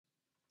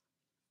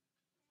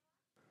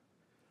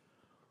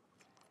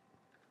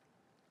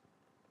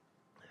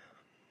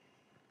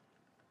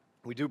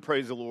We do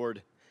praise the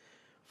Lord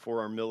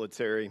for our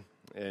military,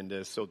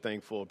 and so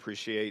thankful,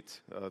 appreciate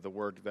the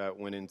work that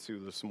went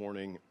into this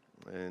morning.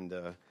 And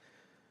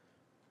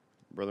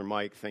Brother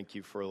Mike, thank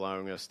you for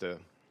allowing us to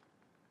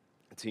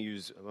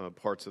use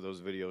parts of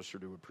those videos. Sure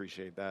do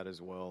appreciate that as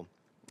well.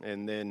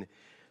 And then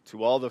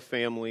to all the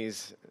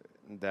families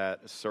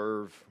that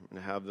serve and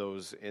have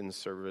those in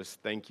service,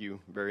 thank you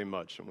very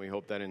much. And we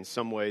hope that in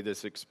some way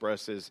this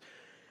expresses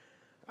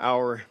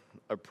our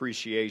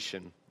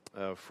appreciation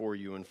for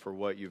you and for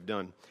what you've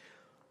done.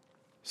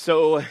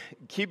 So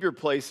keep your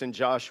place in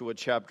Joshua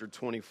chapter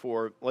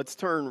 24. Let's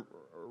turn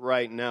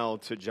right now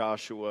to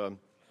Joshua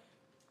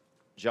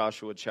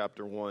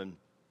chapter 1.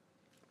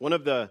 One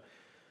of the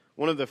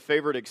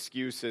favorite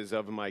excuses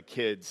of my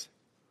kids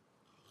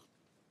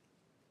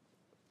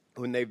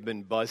when they've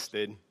been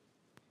busted,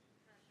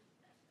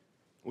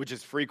 which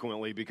is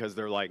frequently because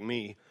they're like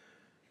me,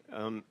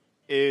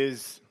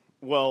 is,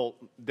 well,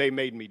 they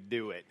made me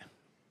do it.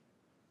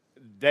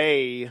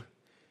 They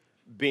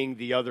being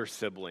the other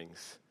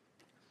siblings.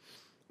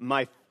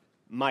 My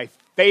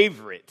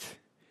favorite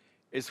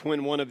is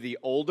when one of the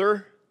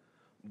older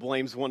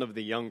blames one of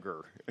the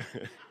younger.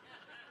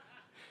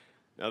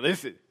 Now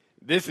this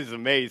is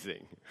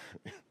amazing.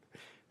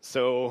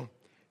 So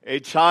a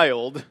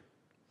child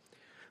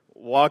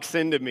walks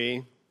into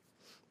me,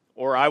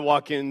 or I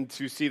walk in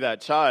to see that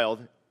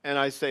child, and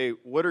I say,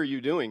 "What are you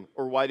doing?"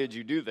 or "Why did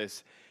you do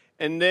this?"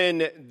 And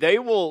then they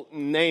will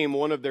name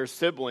one of their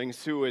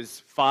siblings who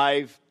is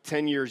 5,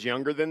 10 years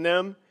younger than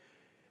them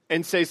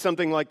and say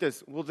something like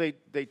this, "Well,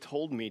 they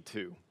told me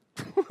to."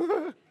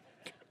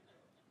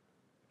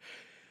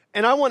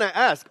 And I want to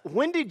ask,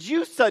 when did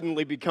you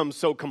suddenly become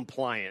so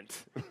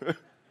compliant?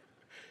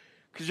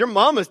 Because your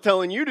mama's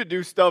telling you to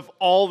do stuff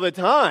all the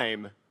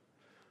time.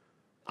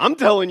 I'm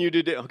telling you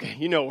to do, okay,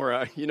 you know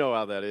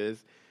how that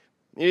is.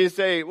 You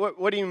say,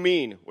 what do you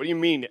mean? What do you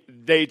mean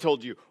they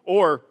told you?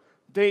 Or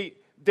they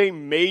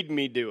made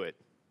me do it.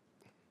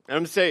 And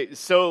I'm saying,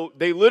 so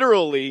they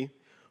literally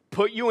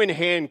put you in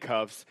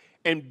handcuffs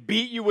and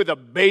beat you with a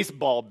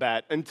baseball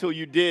bat until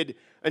you did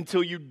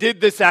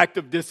this act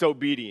of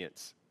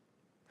disobedience.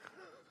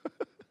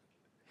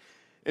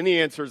 And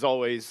the answer is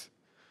always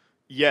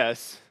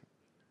yes,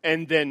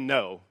 and then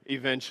no,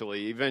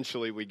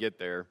 eventually we get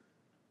there.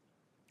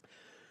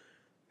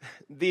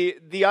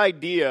 The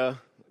idea,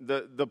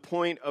 the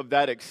point of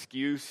that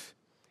excuse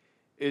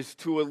is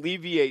to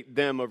alleviate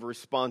them of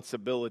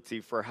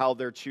responsibility for how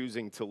they're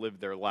choosing to live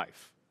their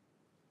life.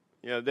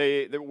 You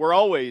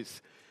know,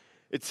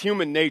 it's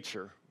human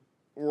nature.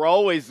 We're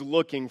always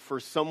looking for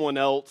someone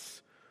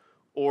else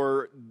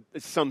or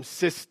some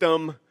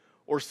system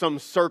or some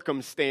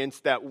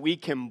circumstance that we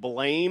can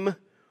blame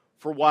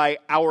for why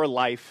our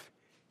life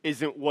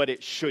isn't what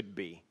it should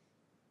be,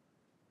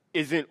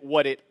 isn't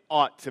what it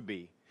ought to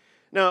be.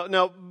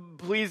 Now,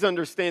 please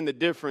understand the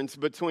difference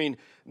between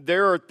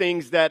there are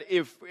things that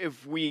if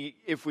we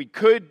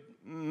could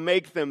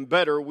make them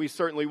better, we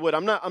certainly would.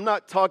 I'm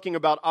not talking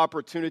about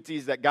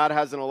opportunities that God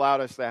hasn't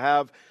allowed us to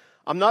have.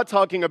 I'm not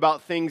talking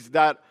about things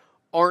that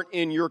aren't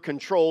in your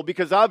control,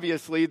 because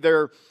obviously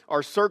there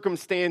are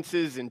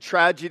circumstances and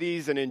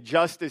tragedies and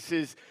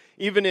injustices,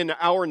 even in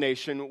our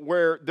nation,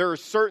 where there are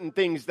certain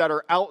things that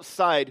are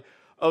outside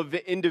of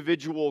the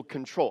individual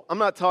control. I'm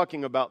not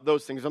talking about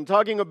those things. I'm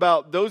talking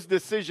about those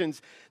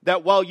decisions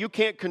that while you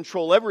can't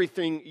control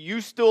everything,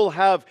 you still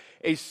have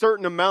a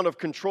certain amount of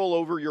control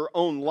over your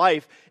own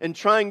life. And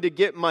trying to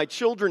get my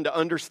children to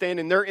understand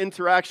in their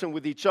interaction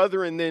with each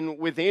other and then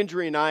with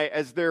Andrea and I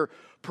as their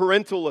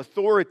parental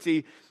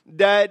authority,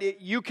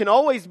 that you can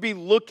always be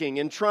looking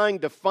and trying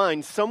to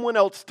find someone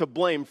else to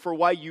blame for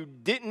why you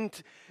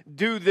didn't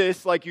do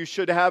this like you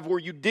should have, or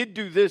you did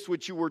do this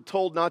which you were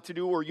told not to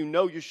do, or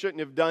you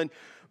shouldn't have done.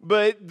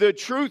 But the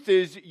truth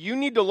is, you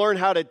need to learn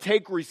how to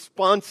take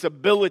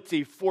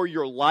responsibility for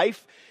your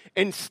life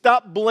and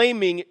stop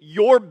blaming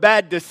your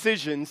bad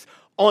decisions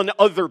on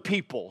other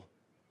people.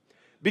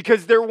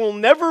 Because there will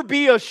never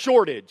be a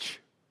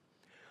shortage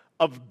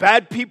of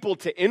bad people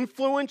to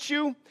influence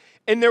you,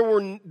 and there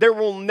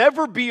will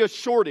never be a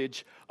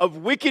shortage of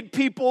wicked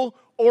people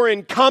or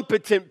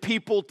incompetent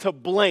people to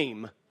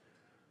blame.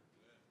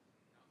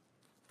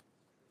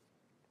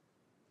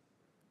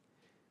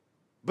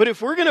 But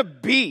if we're going to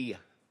be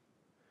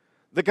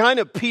the kind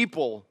of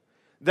people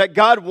that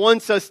God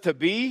wants us to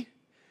be,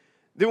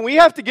 then we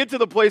have to get to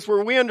the place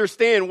where we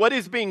understand what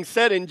is being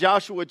said in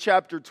Joshua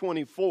chapter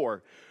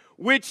 24,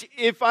 which,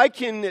 if I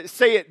can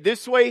say it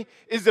this way,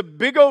 is a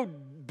big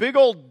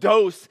old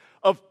dose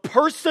of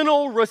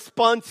personal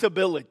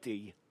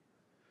responsibility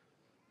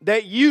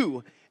that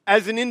you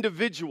as an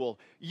individual,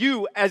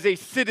 you as a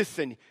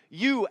citizen,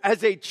 you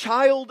as a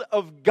child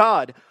of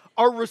God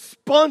are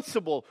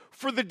responsible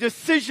for the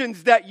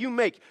decisions that you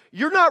make.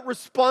 You're not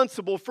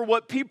responsible for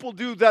what people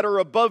do that are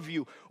above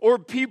you or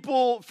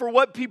for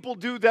what people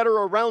do that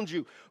are around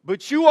you,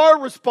 but you are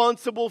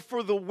responsible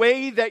for the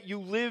way that you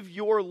live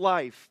your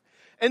life.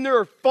 And there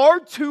are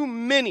far too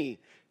many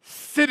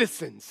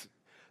citizens,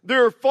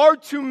 there are far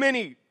too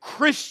many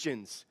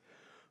Christians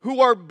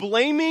who are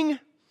blaming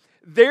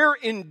their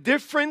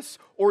indifference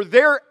or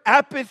their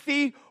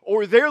apathy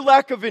or their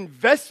lack of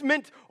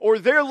investment or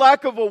their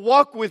lack of a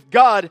walk with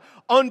God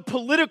on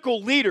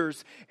political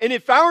leaders. And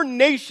if our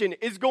nation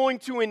is going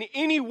to in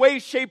any way,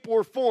 shape,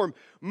 or form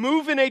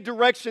move in a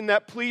direction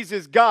that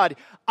pleases God,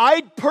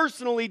 I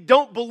personally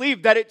don't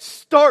believe that it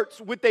starts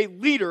with a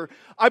leader.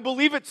 I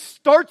believe it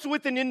starts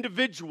with an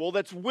individual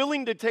that's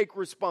willing to take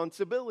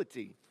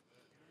responsibility.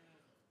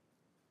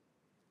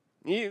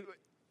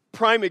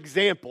 Prime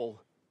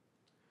example,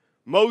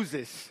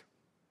 Moses.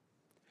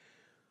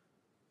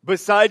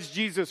 Besides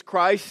Jesus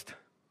Christ,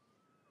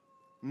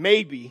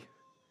 maybe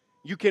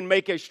you can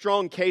make a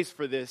strong case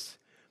for this,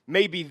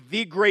 maybe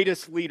the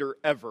greatest leader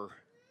ever.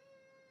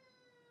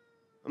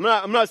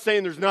 I'm not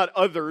saying there's not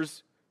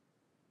others,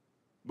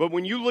 but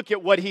when you look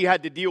at what he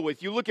had to deal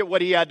with, you look at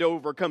what he had to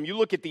overcome, you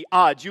look at the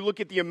odds, you look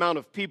at the amount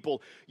of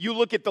people, you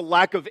look at the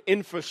lack of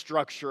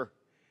infrastructure,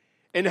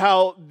 and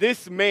how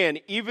this man,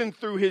 even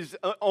through his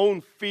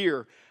own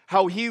fear,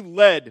 how he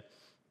led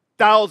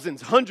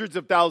thousands, hundreds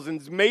of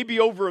thousands, maybe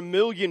over 1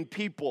 million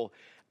people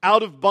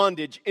out of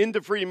bondage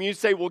into freedom. You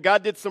say, well,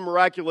 God did some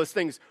miraculous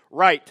things.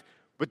 Right,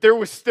 but there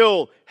was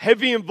still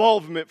heavy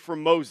involvement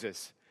from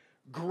Moses.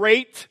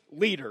 Great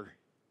leader.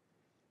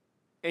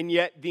 And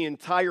yet the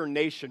entire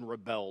nation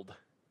rebelled,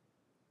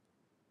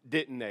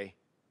 didn't they?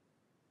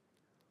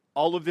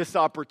 All of this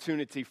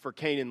opportunity for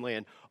Canaan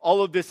land,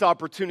 all of this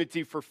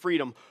opportunity for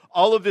freedom,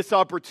 all of this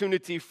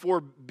opportunity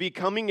for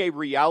becoming a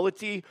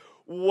reality,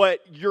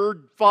 what your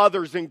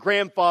fathers and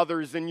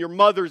grandfathers and your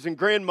mothers and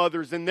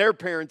grandmothers and their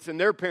parents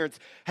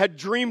had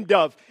dreamed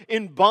of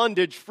in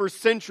bondage for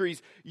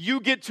centuries. You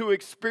get to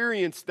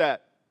experience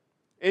that.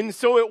 And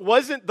so it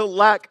wasn't the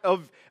lack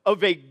of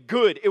a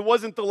good, it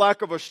wasn't the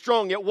lack of a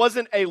strong, it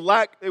wasn't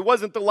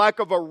the lack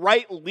of a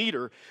right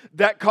leader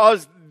that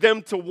caused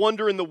them to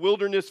wander in the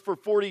wilderness for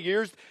 40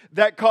 years,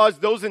 that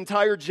caused those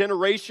entire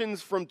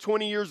generations from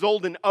 20 years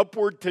old and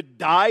upward to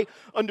die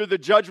under the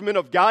judgment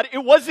of God.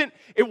 It wasn't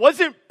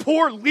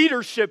poor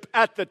leadership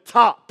at the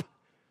top.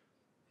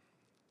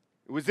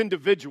 It was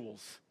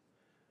individuals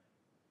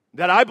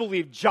that I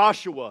believe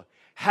Joshua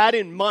had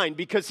in mind,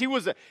 because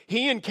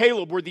he and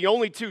Caleb were the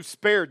only two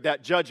spared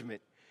that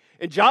judgment.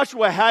 And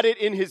Joshua had it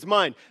in his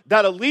mind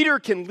that a leader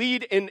can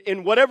lead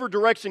in whatever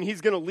direction he's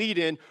going to lead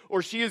in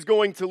or she is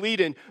going to lead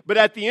in. But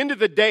at the end of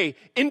the day,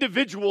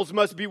 individuals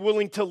must be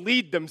willing to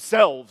lead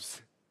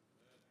themselves.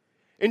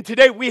 And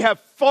today we have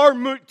far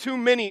too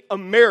many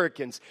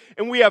Americans,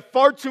 and we have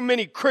far too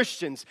many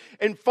Christians,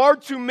 and far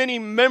too many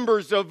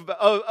members of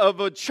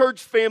a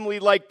church family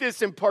like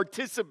this, and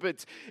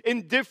participants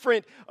in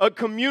different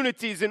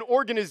communities and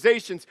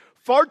organizations.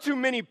 Far too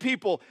many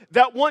people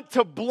that want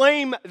to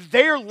blame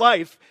their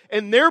life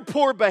and their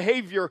poor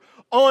behavior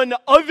on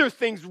other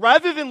things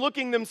rather than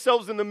looking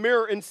themselves in the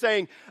mirror and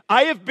saying,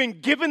 I have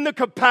been given the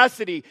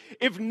capacity.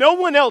 If no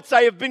one else,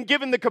 I have been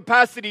given the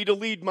capacity to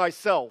lead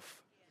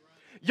myself.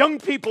 Young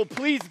people,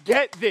 please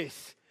get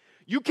this.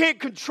 You can't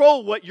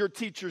control what your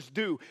teachers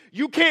do.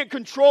 You can't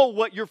control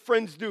what your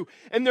friends do.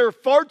 And there are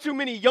far too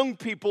many young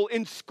people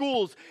in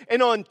schools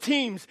and on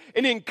teams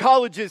and in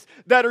colleges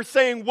that are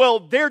saying, well,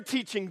 they're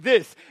teaching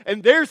this,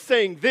 and they're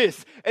saying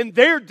this, and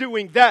they're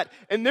doing that,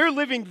 and they're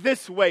living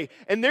this way,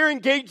 and they're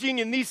engaging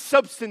in these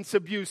substance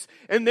abuse,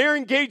 and they're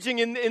engaging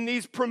in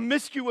these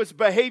promiscuous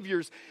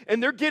behaviors,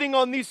 and they're getting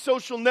on these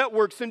social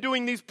networks and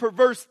doing these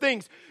perverse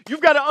things.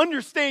 You've got to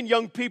understand,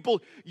 young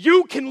people,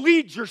 you can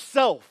lead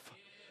yourself.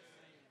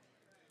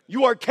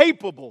 You are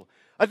capable.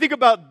 I think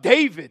about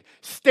David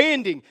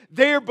standing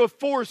there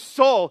before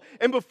Saul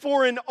and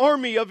before an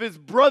army of his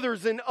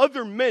brothers and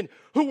other men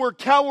who were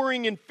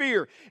cowering in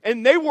fear.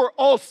 And they were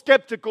all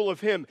skeptical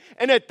of him.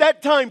 And at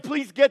that time,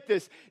 please get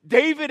this,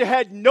 David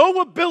had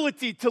no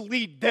ability to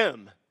lead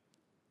them.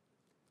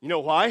 You know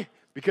why?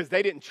 Because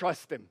they didn't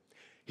trust him.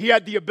 He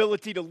had the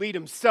ability to lead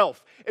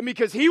himself. And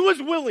because he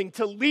was willing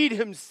to lead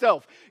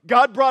himself,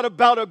 God brought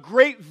about a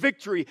great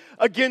victory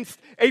against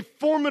a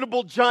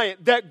formidable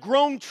giant that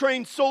grown,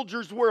 trained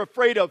soldiers were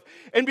afraid of.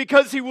 And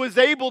because he was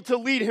able to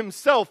lead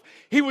himself,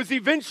 he was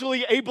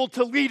eventually able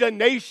to lead a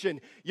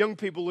nation. Young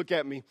people, look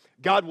at me.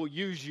 God will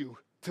use you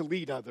to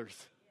lead others.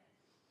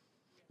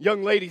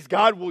 Young ladies,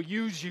 God will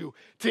use you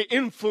to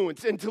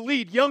influence and to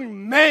lead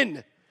young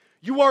men.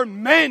 You are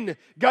men.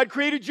 God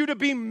created you to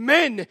be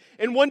men.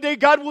 And one day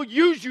God will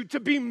use you to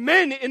be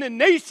men in a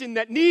nation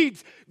that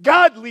needs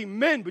godly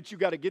men. But you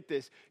got to get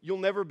this. You'll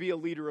never be a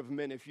leader of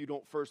men if you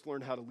don't first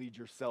learn how to lead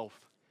yourself.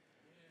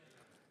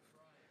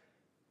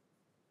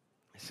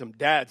 Some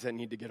dads that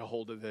need to get a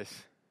hold of this.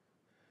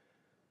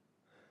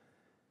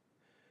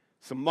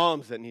 Some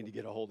moms that need to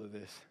get a hold of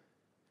this.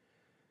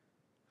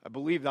 I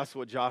believe that's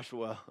what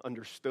Joshua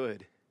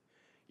understood.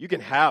 You can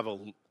have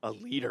a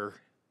leader,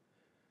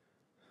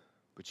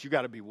 but you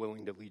got to be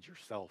willing to lead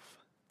yourself.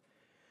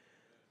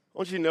 I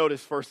want you to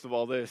notice, first of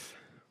all, this.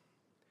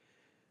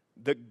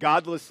 The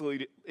godless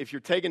leader, if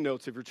you're taking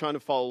notes, if you're trying to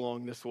follow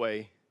along this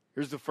way,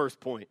 here's the first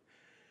point.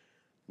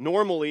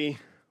 Normally,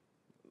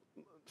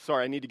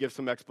 I need to give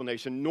some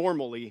explanation.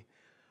 Normally,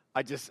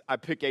 I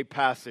pick a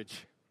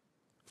passage.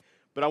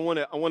 But I want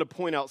to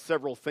point out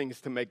several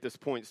things to make this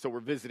point. So we're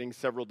visiting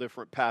several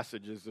different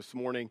passages this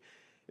morning.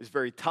 It's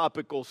very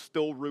topical,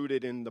 still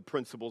rooted in the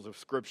principles of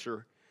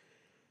Scripture.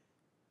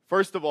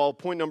 First of all,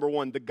 point number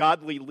one, the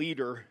godly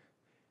leader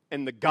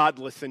and the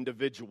godless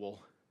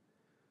individual.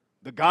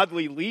 The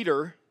godly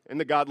leader and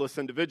the godless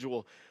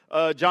individual.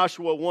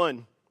 Joshua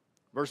 1.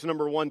 Verse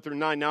number 1 through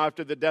 9, now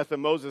after the death of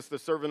Moses, the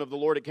servant of the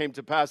Lord, it came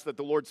to pass that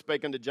the Lord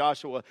spake unto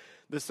Joshua,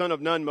 the son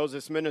of Nun,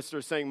 Moses'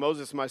 minister, saying,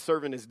 Moses, my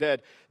servant, is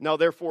dead. Now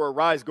therefore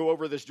arise, go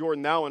over this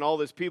Jordan, thou and all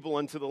this people,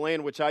 unto the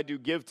land which I do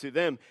give to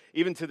them,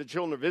 even to the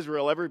children of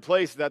Israel. Every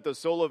place that the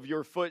sole of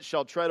your foot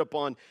shall tread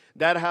upon,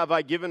 that have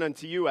I given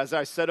unto you, as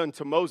I said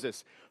unto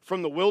Moses.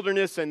 From the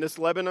wilderness and this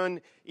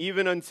Lebanon,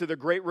 even unto the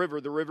great river,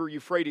 the river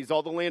Euphrates,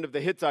 all the land of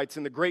the Hittites,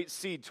 and the great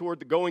sea, toward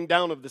the going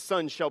down of the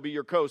sun shall be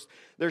your coast.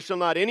 There shall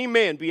not any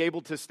man be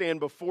able to stand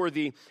before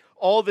thee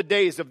all the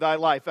days of thy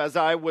life. As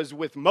I was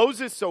with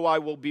Moses, so I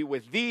will be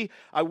with thee.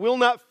 I will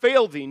not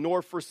fail thee,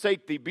 nor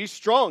forsake thee. Be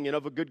strong and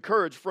of a good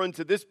courage, for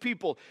unto this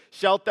people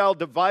shalt thou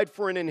divide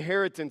for an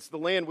inheritance the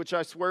land which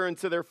I swear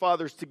unto their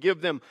fathers to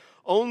give them.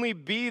 Only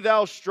be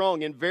thou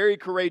strong and very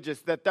courageous,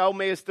 that thou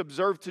mayest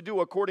observe to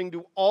do according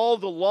to all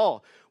the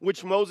law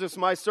which Moses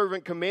my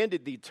servant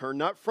commanded thee. Turn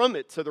not from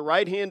it to the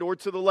right hand or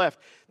to the left,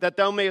 that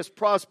thou mayest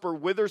prosper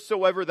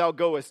whithersoever thou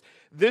goest.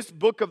 This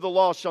book of the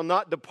law shall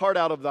not depart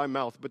out of thy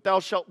mouth, but thou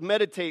shalt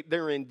meditate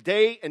therein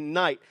day and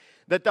night,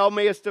 that thou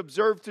mayest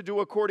observe to do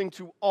according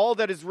to all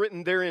that is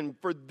written therein.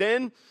 For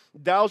then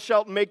thou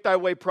shalt make thy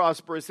way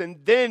prosperous, and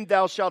then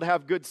thou shalt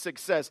have good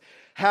success.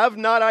 Have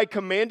not I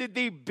commanded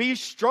thee? Be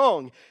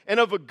strong and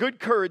of a good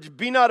courage.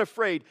 Be not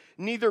afraid,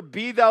 neither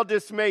be thou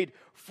dismayed.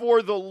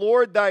 For the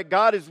Lord thy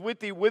God is with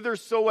thee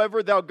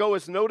whithersoever thou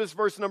goest. Notice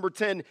verse number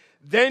 10.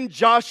 Then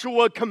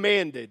Joshua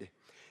commanded.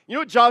 You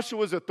know what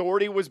Joshua's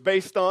authority was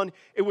based on?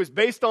 It was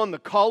based on the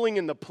calling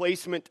and the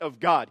placement of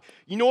God.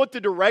 You know what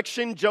the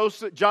direction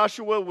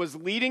Joshua was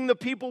leading the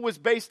people was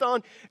based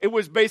on? It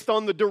was based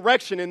on the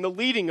direction and the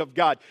leading of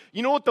God.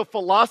 You know what the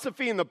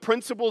philosophy and the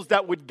principles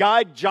that would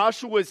guide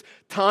Joshua's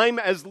time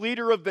as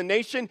leader of the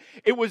nation?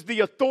 It was the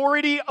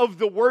authority of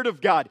the Word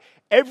of God.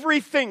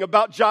 Everything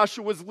about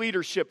Joshua's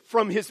leadership,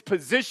 from his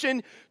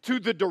position to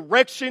the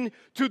direction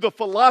to the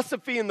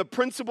philosophy and the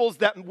principles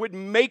that would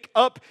make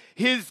up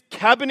his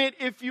cabinet,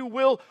 if you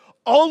will,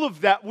 all of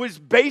that was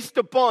based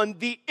upon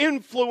the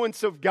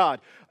influence of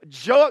God.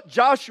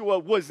 Joshua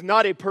was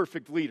not a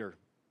perfect leader.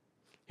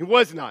 He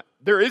was not.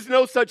 There is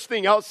no such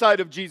thing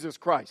outside of Jesus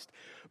Christ.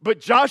 But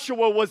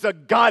Joshua was a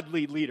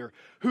godly leader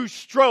who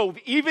strove,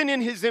 even in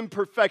his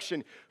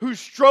imperfection, who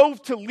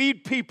strove to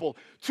lead people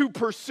to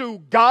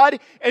pursue God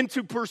and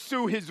to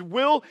pursue his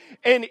will.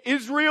 And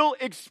Israel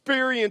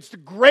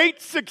experienced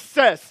great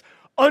success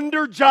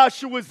under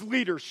Joshua's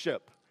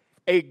leadership,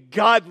 a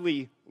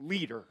godly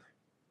leader.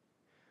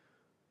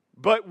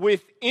 But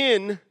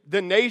within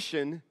the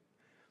nation,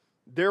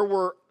 there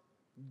were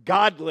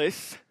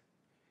godless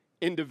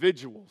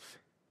individuals.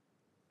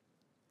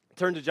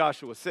 Turn to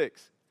Joshua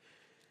 6.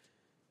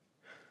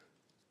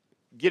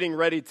 Getting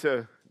ready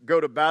to go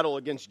to battle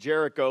against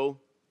Jericho.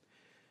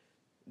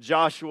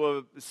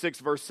 Joshua 6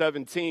 verse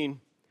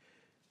 17.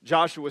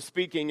 Joshua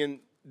speaking, and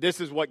this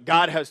is what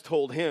God has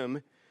told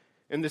him.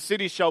 And the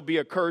city shall be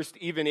accursed,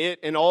 even it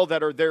and all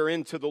that are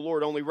therein, to the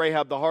Lord. Only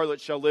Rahab the harlot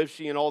shall live,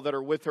 she and all that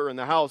are with her in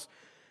the house,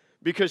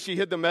 because she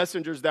hid the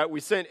messengers that we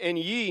sent. And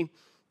ye,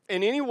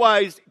 in any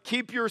wise,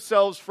 keep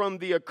yourselves from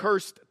the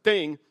accursed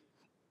thing,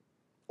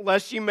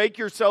 lest ye make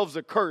yourselves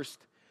accursed.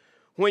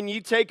 When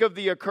ye take of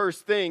the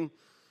accursed thing,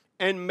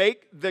 and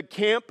make the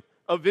camp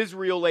of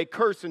Israel a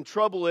curse and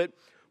trouble it,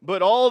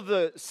 but all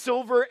the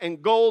silver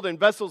and gold and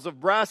vessels of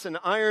brass and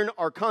iron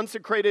are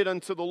consecrated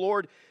unto the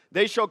Lord.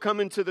 They shall come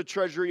into the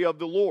treasury of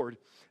the Lord.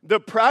 The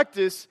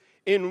practice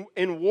in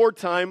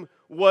wartime,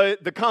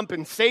 the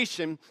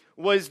compensation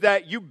was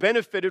that you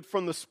benefited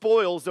from the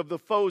spoils of the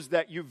foes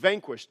that you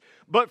vanquished.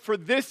 But for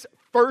this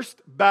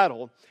first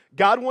battle,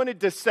 God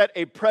wanted to set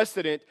a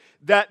precedent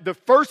that the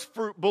first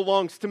fruit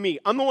belongs to me.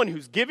 I'm the one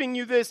who's giving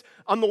you this.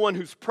 I'm the one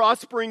who's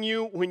prospering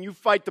you when you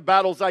fight the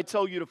battles I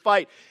tell you to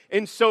fight.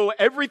 And so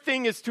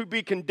everything is to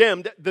be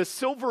condemned. The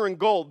silver and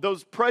gold,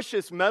 those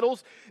precious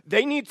metals,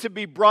 they need to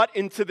be brought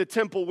into the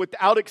temple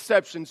without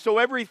exception. So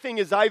everything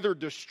is either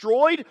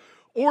destroyed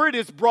or it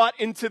is brought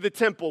into the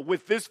temple.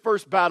 With this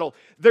first battle,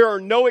 there are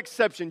no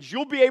exceptions.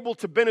 You'll be able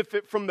to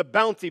benefit from the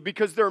bounty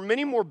because there are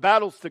many more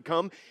battles to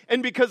come,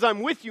 and because I'm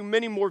with you,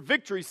 many more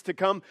victories to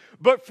come.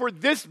 But for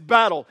this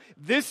battle,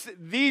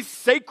 these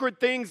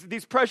sacred things,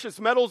 these precious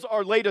metals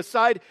are laid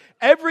aside.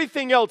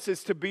 Everything else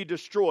is to be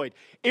destroyed.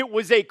 It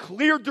was a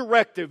clear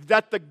directive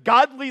that the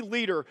godly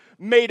leader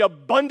made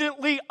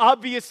abundantly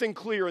obvious and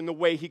clear in the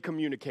way he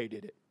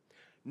communicated it.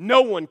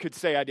 No one could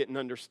say I didn't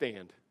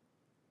understand.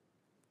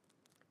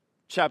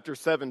 Chapter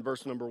 7,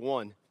 verse number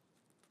 1.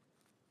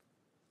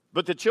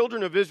 But the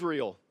children of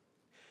Israel,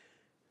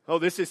 oh,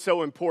 this is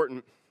so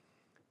important.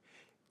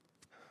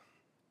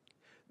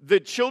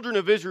 The children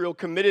of Israel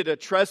committed a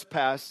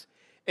trespass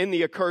in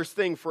the accursed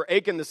thing. For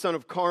Achan, the son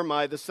of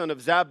Carmi, the son of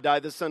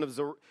Zabdi, the son of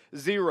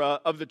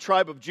Zerah, of the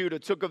tribe of Judah,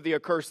 took of the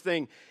accursed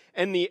thing.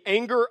 And the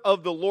anger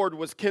of the Lord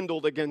was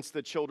kindled against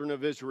the children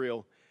of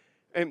Israel.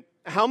 And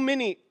how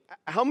many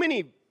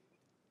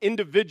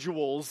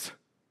individuals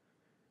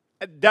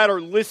that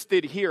are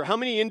listed here, how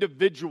many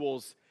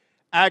individuals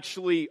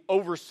actually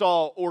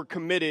oversaw or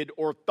committed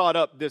or thought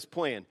up this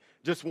plan?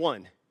 Just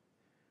one.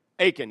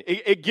 Achan.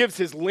 It gives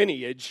his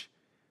lineage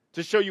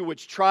to show you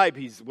which tribe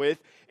he's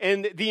with.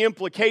 And the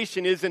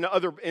implication is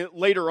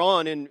later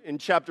on in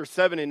chapter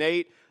 7 and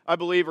 8, I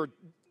believe, or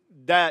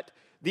that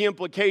the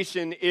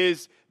implication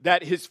is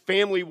that his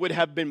family would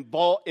have been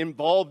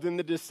involved in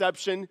the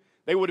deception.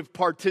 They would have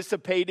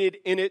participated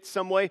in it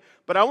some way.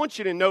 But I want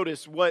you to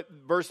notice what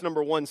verse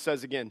number 1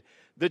 says again.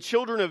 The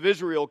children of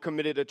Israel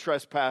committed a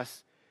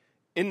trespass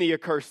in the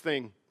accursed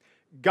thing.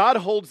 God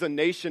holds a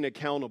nation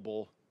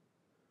accountable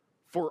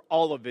for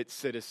all of its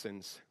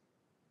citizens.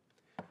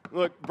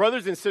 Look,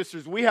 brothers and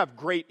sisters, we have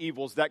great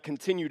evils that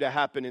continue to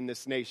happen in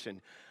this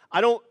nation. I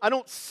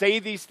don't say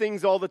these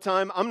things all the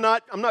time. I'm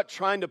not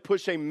trying to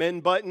push amen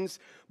buttons,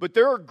 but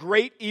there are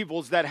great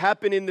evils that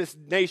happen in this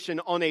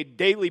nation on a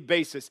daily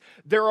basis.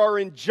 There are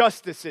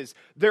injustices,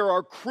 there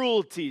are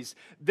cruelties,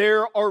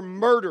 there are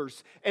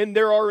murders, and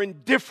there are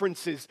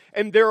indifferences,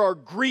 and there are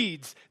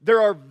greeds,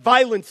 there are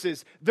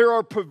violences, there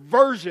are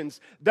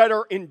perversions that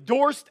are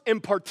endorsed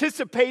and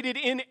participated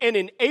in and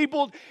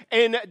enabled,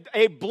 and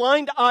a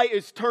blind eye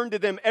is turned to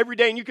them every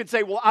day. And you can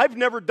say, well, I've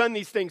never done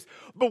these things,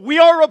 but we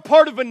are a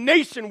part of a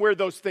nation where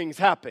those things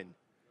happen.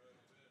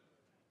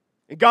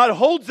 And God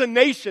holds a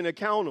nation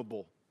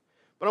accountable.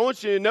 But I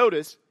want you to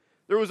notice,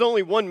 there was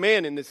only one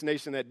man in this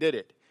nation that did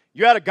it.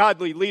 You had a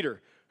godly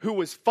leader who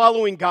was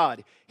following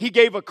God. He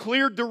gave a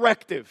clear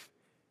directive,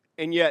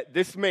 and yet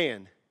this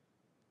man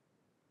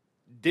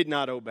did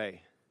not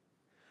obey.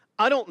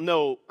 I don't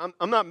know,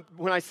 I'm not,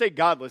 when I say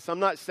godless, I'm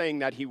not saying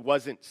that he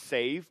wasn't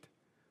saved,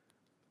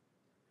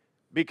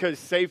 because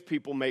saved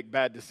people make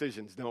bad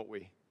decisions, don't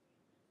we?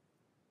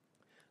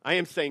 I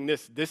am saying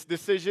this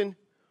decision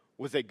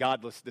was a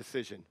godless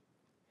decision.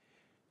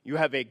 You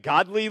have a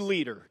godly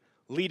leader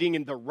leading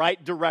in the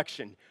right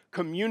direction,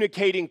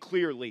 communicating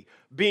clearly,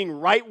 being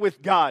right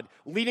with God,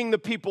 leading the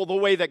people the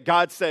way that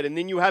God said. And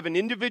then you have an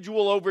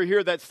individual over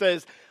here that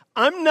says,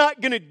 I'm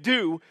not going to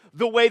do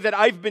the way that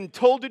I've been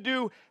told to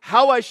do,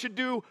 how I should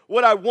do,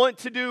 what I want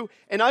to do.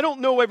 And I don't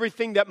know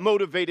everything that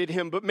motivated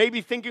him, but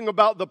maybe thinking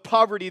about the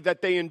poverty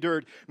that they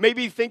endured,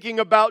 maybe thinking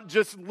about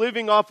just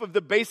living off of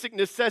the basic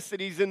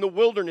necessities in the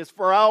wilderness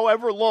for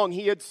however long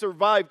he had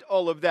survived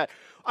all of that.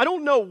 I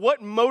don't know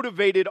what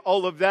motivated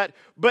all of that,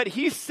 but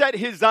he set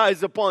his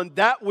eyes upon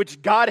that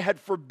which God had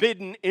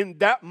forbidden in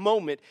that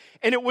moment.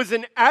 And it was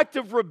an act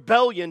of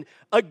rebellion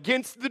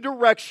against the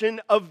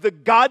direction of the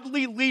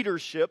godly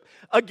leadership,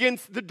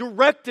 against the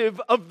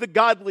directive of the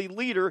godly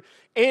leader.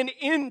 And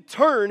in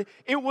turn,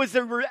 it was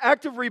an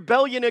act of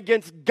rebellion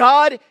against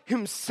God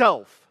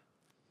himself.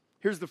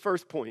 Here's the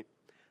first point.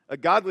 A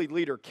godly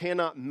leader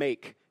cannot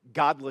make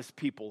godless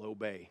people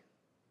obey.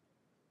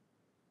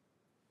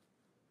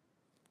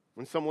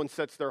 When someone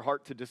sets their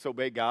heart to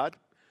disobey God,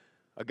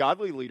 a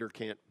godly leader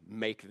can't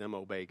make them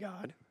obey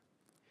God.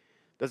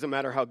 Doesn't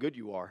matter how good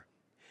you are.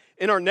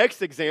 In our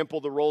next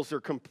example, the roles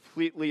are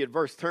completely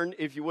adverse. Turn,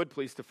 if you would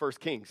please, to 1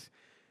 Kings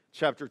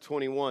chapter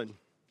 21.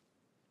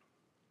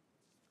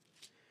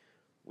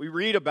 We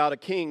read about a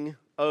king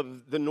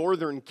of the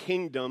northern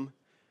kingdom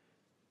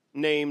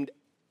named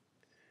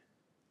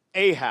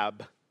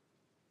Ahab.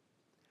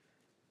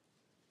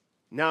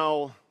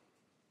 Now,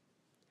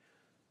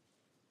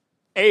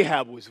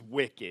 Ahab was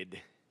wicked.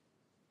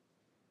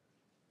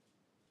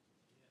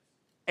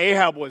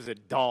 Ahab was a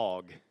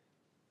dog.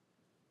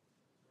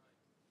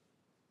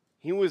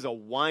 He was a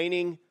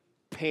whining,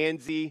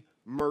 pansy,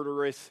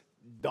 murderous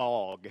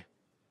dog.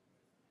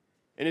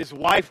 And his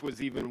wife was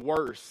even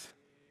worse.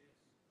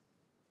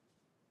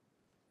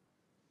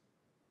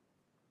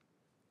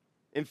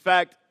 In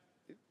fact,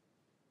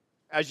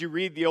 as you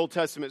read the Old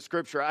Testament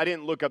scripture, I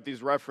didn't look up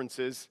these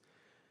references,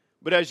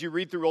 but as you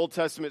read through Old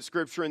Testament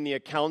scripture and the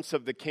accounts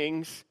of the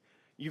kings,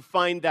 you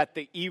find that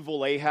the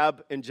evil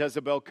Ahab and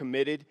Jezebel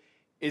committed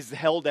is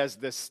held as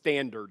the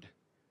standard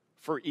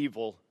for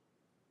evil.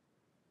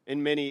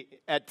 In many,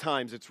 at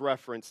times, it's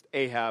referenced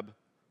Ahab,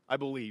 I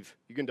believe.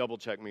 You can double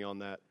check me on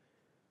that.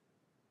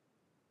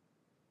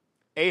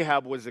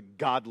 Ahab was a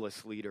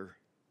godless leader.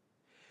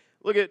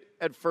 Look at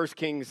 1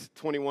 Kings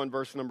 21,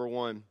 verse number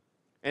 1.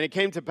 And it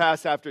came to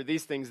pass after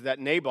these things that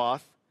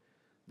Naboth,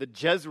 the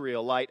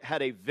Jezreelite,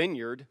 had a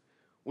vineyard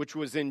which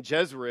was in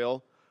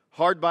Jezreel,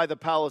 hard by the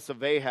palace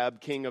of Ahab,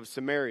 king of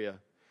Samaria.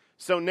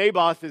 So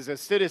Naboth is a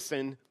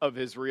citizen of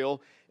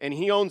Israel, and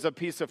he owns a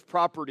piece of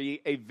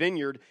property, a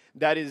vineyard,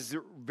 that is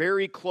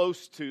very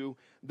close to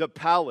the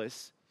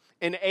palace.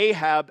 And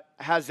Ahab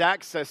has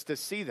access to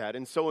see that.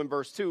 And so in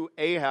verse 2,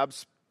 Ahab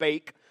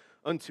spake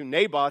unto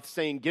Naboth,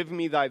 saying, Give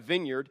me thy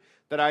vineyard,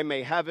 that I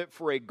may have it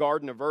for a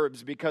garden of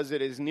herbs, because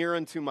it is near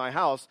unto my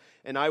house,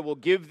 and I will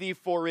give thee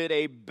for it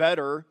a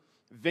better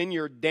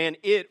vineyard than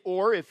it,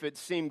 or if it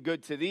seem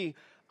good to thee,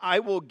 I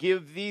will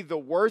give thee the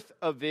worth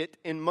of it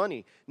in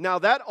money. Now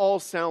that all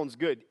sounds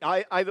good.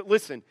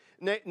 Listen,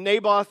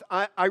 Naboth,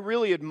 I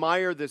really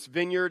admire this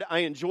vineyard. I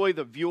enjoy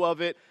the view of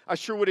it. I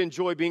sure would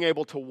enjoy being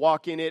able to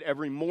walk in it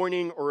every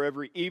morning or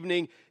every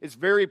evening. It's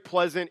very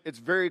pleasant. It's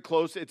very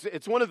close.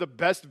 It's one of the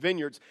best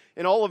vineyards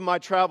in all of my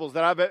travels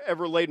that I've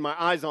ever laid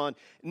my eyes on.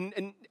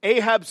 And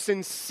Ahab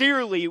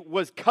sincerely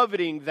was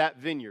coveting that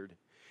vineyard.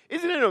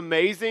 Isn't it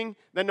amazing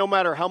that no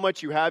matter how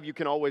much you have, you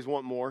can always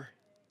want more?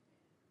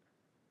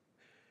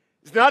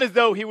 It's not as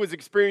though he was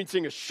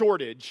experiencing a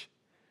shortage.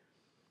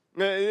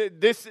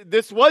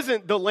 This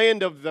wasn't the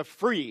land of the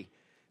free.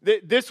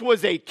 This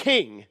was a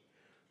king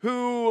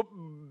who,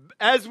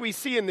 as we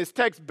see in this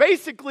text,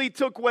 basically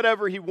took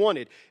whatever he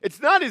wanted.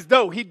 It's not as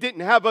though he didn't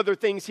have other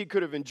things he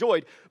could have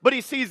enjoyed, but he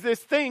sees this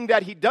thing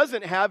that he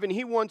doesn't have and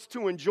he wants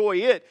to enjoy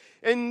it.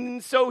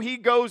 And so he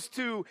goes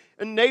to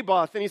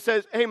Naboth and he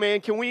says, hey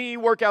man, can we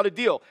work out a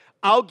deal?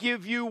 I'll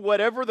give you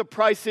whatever the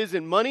price is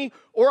in money,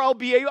 or I'll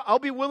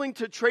be willing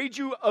to trade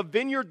you a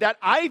vineyard that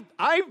I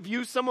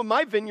view some of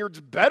my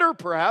vineyards better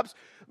perhaps,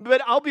 but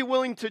I'll be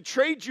willing to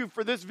trade you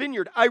for this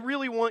vineyard. I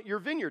really want your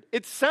vineyard.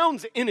 It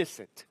sounds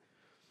innocent,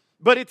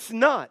 but it's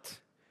not,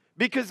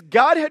 because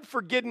God had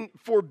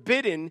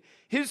forbidden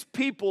his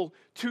people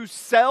to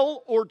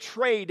sell or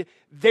trade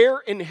their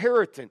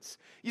inheritance.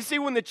 You see,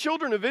 when the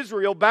children of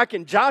Israel back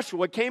in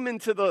Joshua came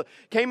into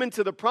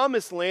the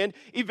promised land,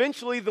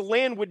 eventually the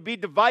land would be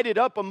divided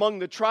up among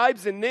the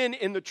tribes, and then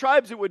in the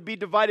tribes it would be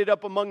divided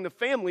up among the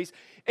families.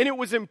 And it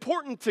was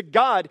important to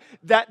God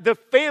that the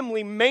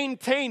family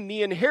maintain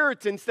the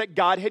inheritance that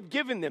God had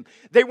given them.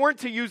 They weren't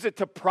to use it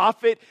to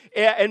profit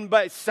and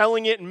by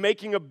selling it and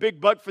making a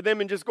big buck for them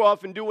and just go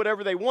off and do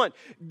whatever they want.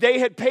 They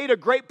had paid a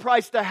great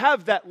price to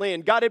have that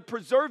land. God had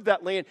preserved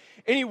that land,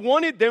 and he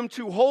wanted them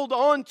to hold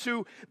on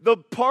to the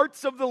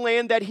parts of the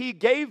land that he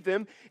gave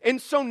them.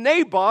 And so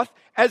Naboth,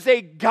 as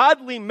a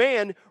godly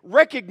man,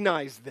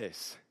 recognized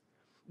this,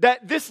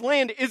 that this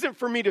land isn't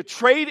for me to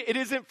trade, it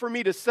isn't for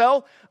me to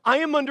sell. I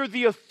am under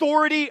the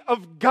authority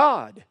of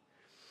God.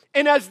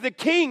 And as the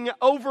king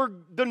over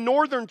the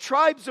northern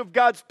tribes of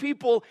God's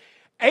people,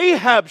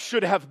 Ahab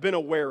should have been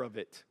aware of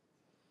it.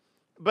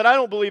 But I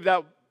don't believe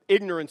that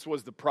ignorance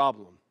was the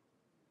problem.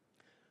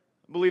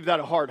 I believe that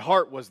a hard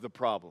heart was the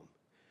problem.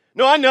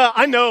 No,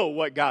 I know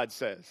what God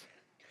says.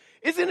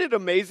 Isn't it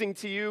amazing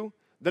to you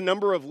the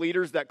number of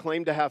leaders that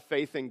claim to have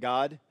faith in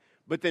God,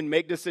 but then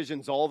make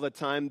decisions all the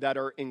time that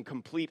are in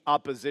complete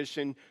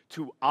opposition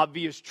to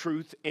obvious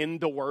truth in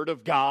the Word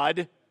of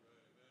God?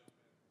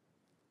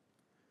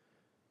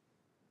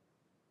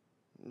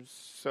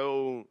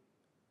 So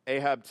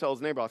Ahab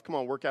tells Naboth, come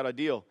on, work out a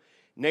deal.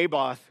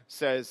 Naboth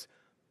says,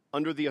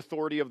 under the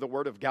authority of the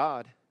Word of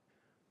God,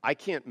 I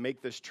can't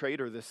make this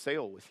trade or this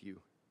sale with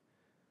you.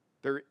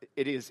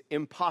 It is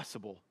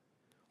impossible.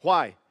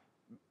 Why?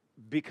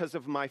 Because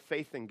of my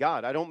faith in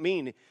God. I don't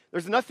mean,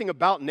 there's nothing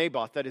about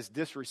Naboth that is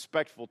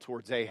disrespectful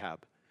towards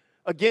Ahab.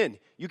 Again,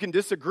 you can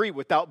disagree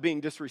without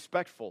being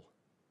disrespectful.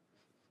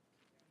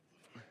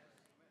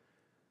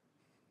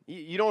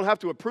 You don't have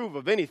to approve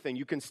of anything.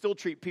 You can still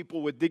treat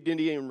people with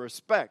dignity and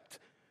respect.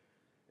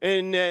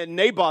 And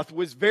Naboth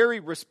was very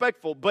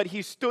respectful, but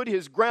he stood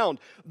his ground.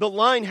 The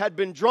line had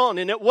been drawn,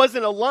 and it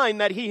wasn't a line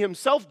that he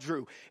himself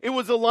drew. It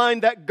was a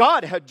line that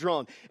God had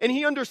drawn. And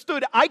he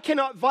understood, I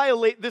cannot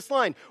violate this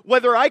line.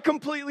 Whether I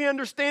completely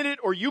understand it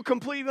or you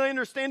completely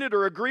understand it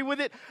or agree with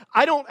it,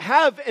 I don't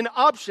have an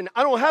option.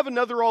 I don't have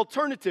another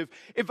alternative.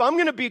 If I'm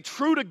going to be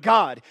true to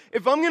God,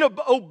 if I'm going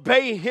to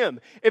obey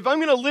him, if I'm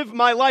going to live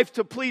my life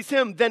to please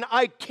him, then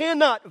I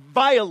cannot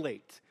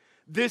violate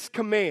this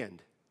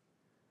command.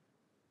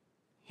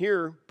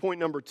 Here, point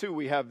number 2,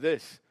 we have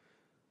this: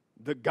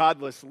 the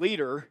godless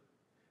leader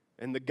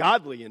and the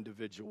godly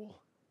individual.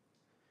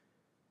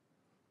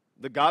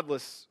 The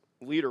godless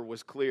leader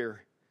was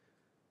clear.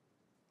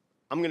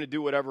 I'm going to do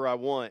whatever I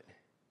want,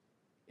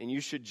 and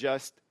you should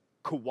just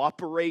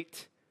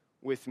cooperate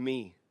with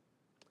me.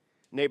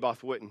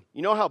 Naboth wouldn't.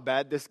 You know how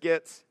bad this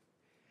gets?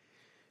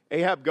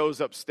 Ahab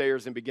goes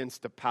upstairs and begins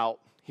to pout.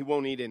 He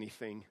won't eat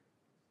anything.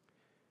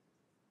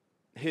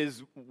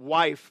 His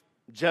wife,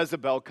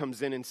 Jezebel,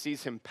 comes in and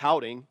sees him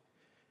pouting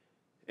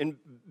and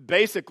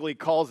basically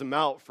calls him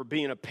out for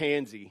being a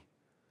pansy.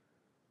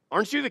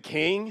 Aren't you the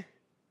king?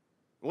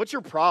 What's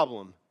your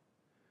problem?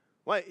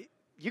 Well,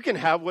 you can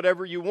have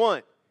whatever you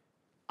want.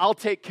 I'll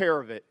take care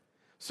of it.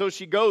 So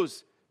she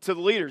goes to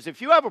the leaders.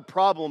 If you have a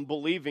problem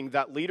believing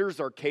that leaders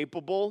are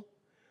capable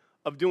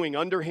of doing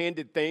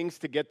underhanded things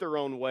to get their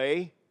own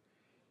way,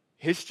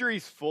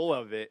 history's full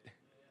of it.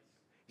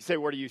 You say,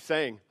 what are you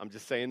saying? I'm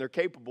just saying they're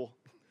capable.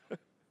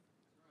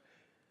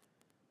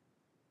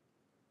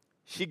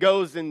 She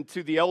goes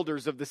into the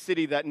elders of the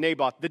city that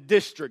Naboth, the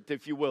district,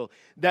 if you will,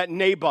 that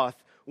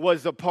Naboth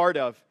was a part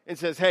of, and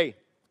says, hey,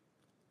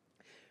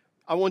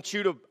 I want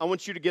you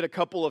to get a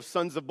couple of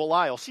sons of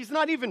Belial. She's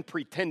not even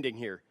pretending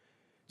here.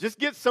 Just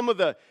get some of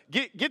the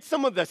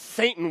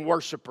Satan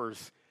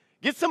worshipers.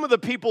 Get some of the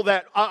people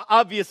that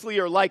obviously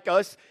are like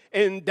us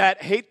and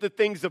that hate the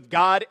things of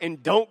God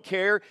and don't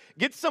care.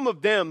 Get some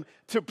of them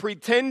to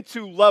pretend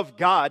to love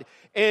God.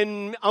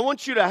 And I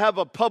want you to have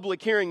a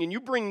public hearing, and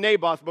you bring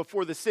Naboth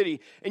before the city,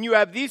 and you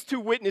have these two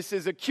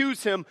witnesses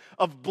accuse him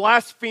of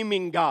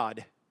blaspheming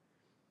God,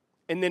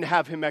 and then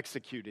have him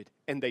executed.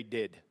 And they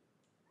did.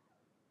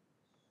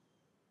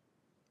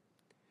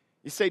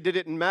 You say, did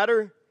it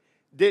matter?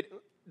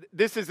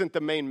 This isn't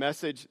the main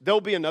message.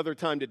 There'll be another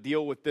time to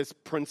deal with this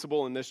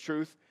principle and this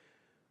truth.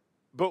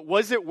 But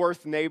was it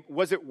worth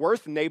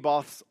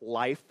Naboth's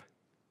life?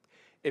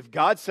 If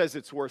God says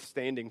it's worth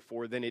standing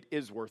for, then it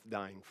is worth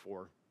dying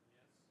for.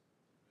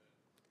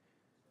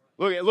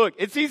 Look,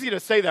 it's easy to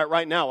say that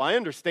right now. I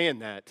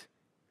understand that.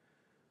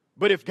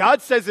 But if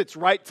God says it's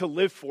right to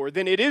live for,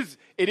 then it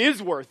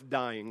is worth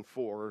dying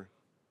for.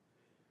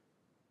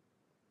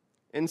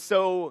 And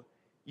so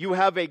you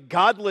have a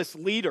godless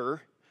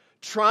leader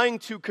trying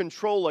to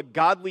control a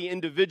godly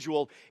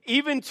individual,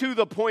 even to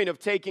the point of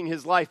taking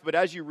his life. But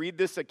as you read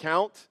this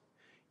account,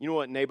 you know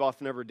what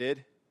Naboth never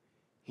did?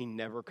 He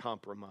never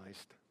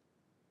compromised.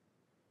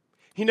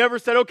 He never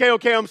said,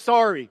 okay, I'm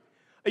sorry.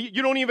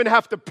 You don't even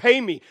have to pay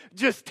me.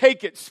 Just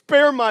take it.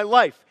 Spare my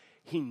life.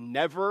 He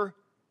never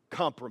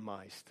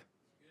compromised.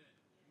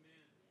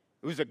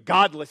 He was a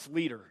godless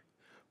leader,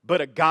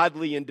 but a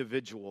godly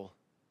individual.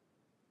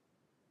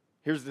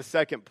 Here's the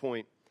second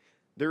point.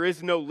 There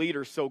is no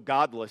leader so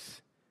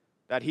godless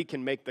that he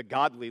can make the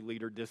godly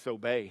leader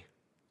disobey.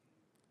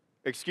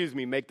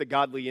 Make the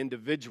godly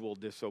individual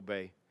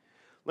disobey.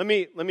 Let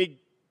me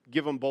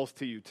give them both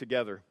to you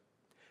together.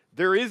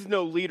 There is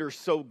no leader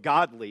so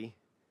godly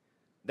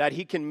that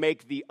he can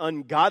make the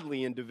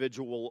ungodly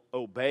individual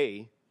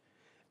obey.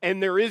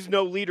 And there is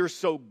no leader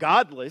so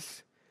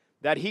godless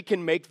that he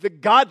can make the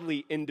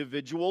godly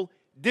individual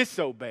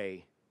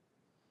disobey.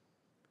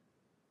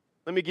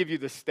 Let me give you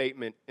the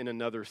statement in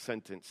another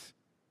sentence.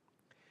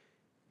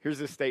 Here's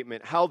the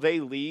statement. How they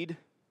lead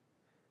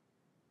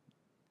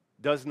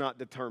does not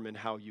determine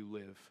how you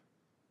live.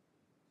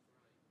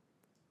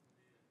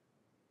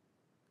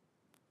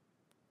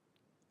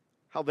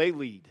 How they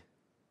lead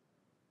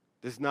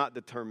does not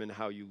determine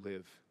how you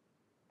live.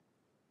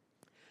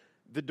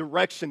 The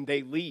direction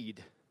they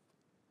lead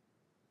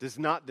does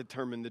not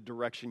determine the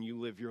direction you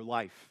live your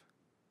life.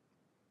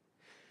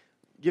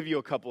 Give you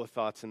a couple of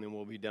thoughts and then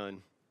we'll be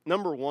done.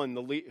 Number one,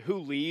 who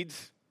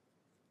leads?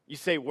 You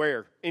say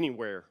where?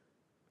 Anywhere.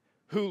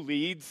 Who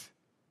leads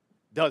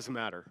does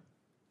matter.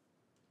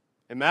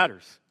 It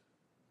matters.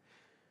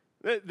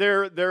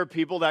 There are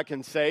people that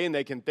can say and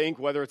they can think,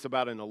 whether it's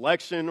about an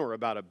election or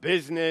about a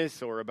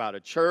business or about a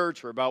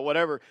church or about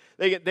whatever,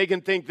 they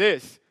can think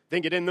this.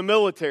 Think it in the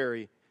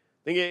military.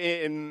 Think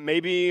it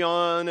maybe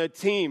on a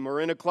team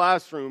or in a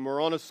classroom or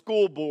on a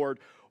school board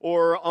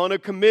or on a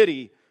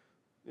committee.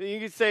 You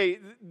can say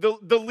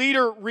the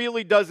leader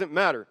really doesn't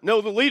matter.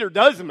 No, the leader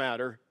does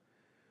matter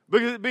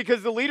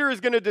because the leader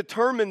is going to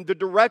determine the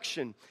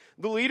direction.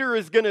 The leader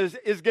is going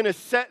to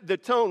set the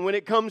tone when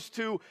it comes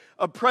to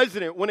a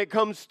president, when it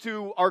comes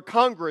to our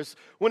Congress,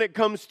 when it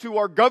comes to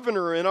our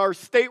governor and our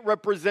state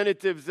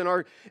representatives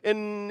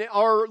and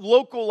our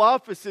local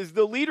offices.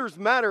 The leaders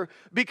matter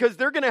because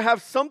they're going to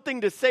have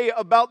something to say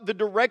about the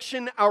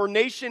direction our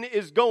nation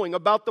is going,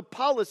 about the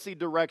policy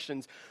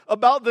directions,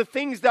 about the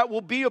things that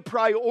will be a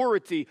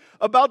priority,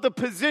 about the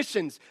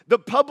positions, the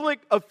public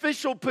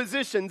official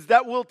positions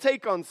that we'll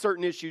take on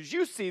certain issues.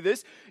 You see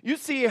this. You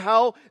see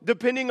how,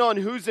 depending on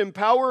who's in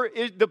power,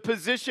 the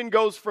position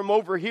goes from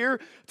over here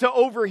to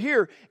over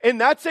here. And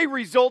that's a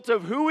result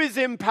of who is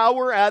in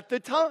power at the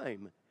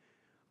time.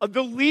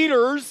 The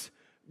leaders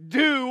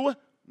do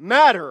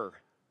matter.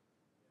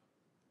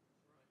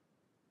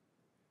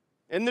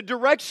 And the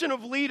direction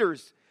of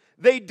leaders,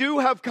 they do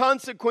have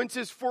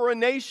consequences for a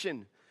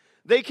nation.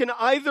 They can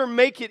either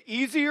make it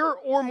easier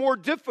or more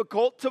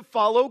difficult to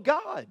follow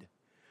God.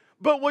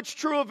 But what's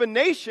true of a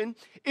nation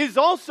is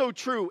also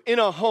true in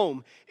a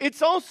home.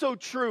 It's also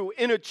true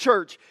in a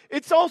church.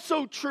 It's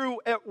also true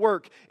at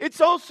work.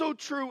 It's also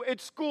true at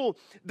school.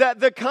 That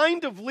the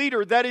kind of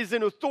leader that is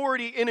in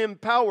authority and in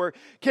power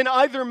can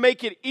either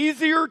make it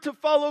easier to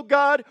follow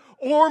God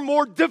or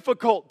more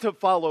difficult to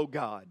follow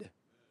God.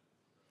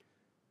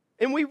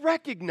 And we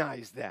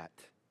recognize that.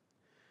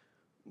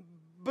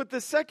 But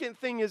the second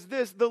thing is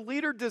this: the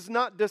leader does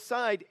not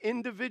decide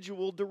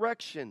individual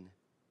direction.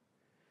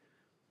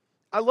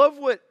 I love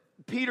what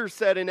Peter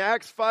said in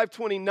Acts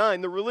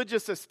 5:29. The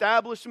religious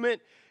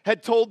establishment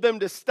had told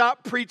them to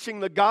stop preaching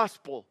the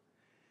gospel.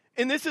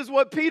 And this is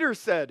what Peter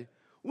said: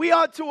 we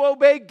ought to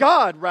obey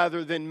God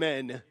rather than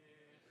men.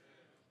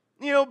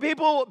 You know,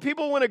 people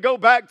want to go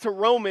back to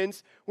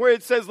Romans where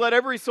it says, let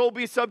every soul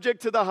be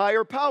subject to the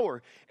higher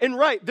power. And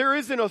right, there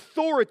is an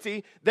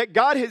authority that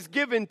God has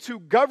given to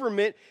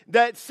government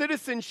that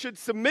citizens should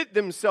submit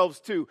themselves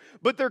to.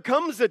 But there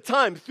comes a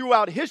time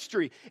throughout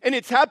history, and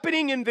it's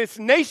happening in this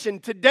nation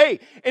today,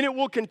 and it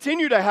will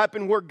continue to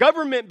happen, where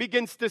government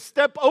begins to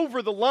step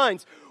over the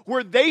lines,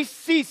 where they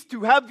cease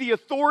to have the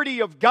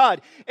authority of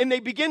God, and they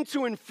begin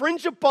to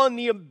infringe upon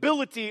the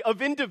ability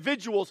of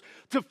individuals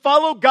to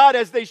follow God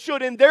as they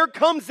should. And there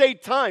comes a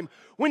time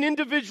when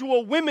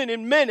individual women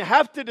and men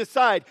have to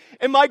decide,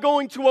 am I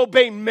going to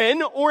obey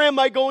men or am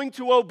I going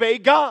to obey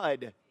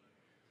God?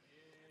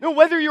 Now,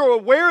 whether you're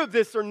aware of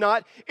this or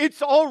not,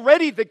 it's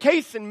already the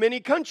case in many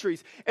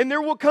countries. And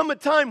there will come a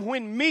time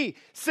when me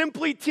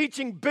simply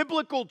teaching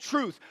biblical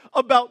truth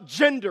about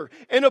gender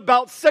and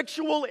about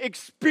sexual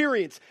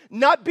experience,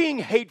 not being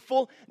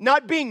hateful,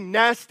 not being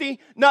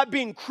nasty, not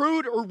being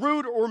crude or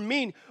rude or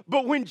mean,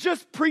 but when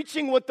just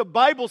preaching what the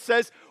Bible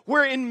says,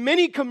 where in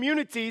many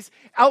communities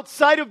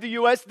outside of the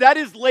U.S., that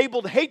is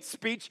labeled hate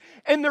speech,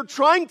 and they're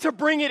trying to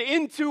bring it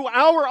into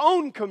our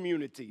own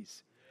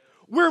communities.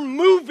 We're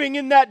moving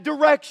in that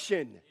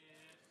direction.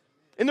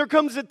 And there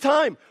comes a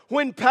time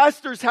when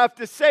pastors have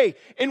to say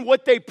in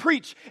what they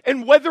preach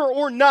and whether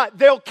or not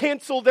they'll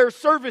cancel their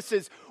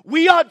services.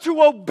 We ought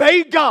to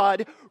obey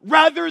God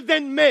rather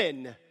than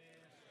men.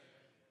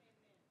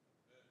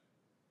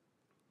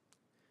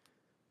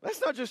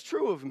 That's not just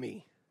true of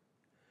me.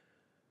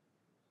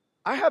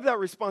 I have that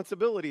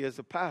responsibility as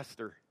a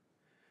pastor.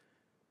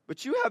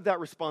 But you have that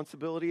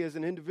responsibility as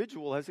an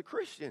individual, as a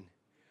Christian.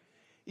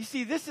 You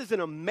see, this is an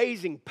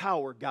amazing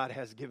power God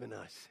has given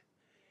us.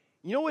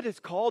 You know what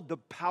it's called? The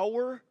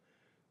power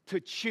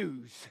to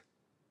choose.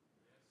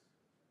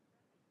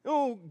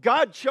 Oh,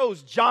 God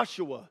chose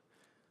Joshua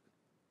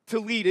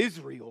to lead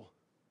Israel.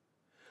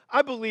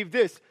 I believe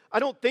this. I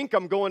don't think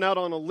I'm going out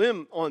on a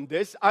limb on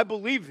this. I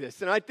believe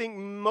this, and I think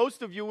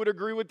most of you would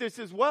agree with this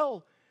as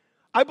well.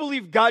 I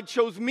believe God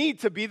chose me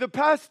to be the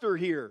pastor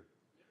here.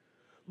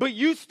 But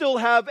you still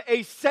have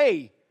a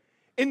say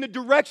in the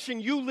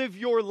direction you live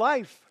your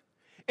life.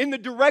 In the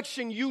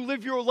direction you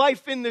live your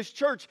life in this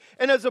church,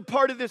 and as a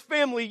part of this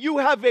family, you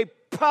have the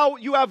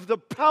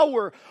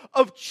power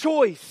of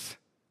choice.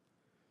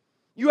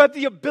 You have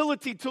the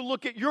ability to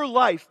look at your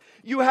life.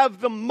 You have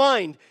the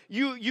mind.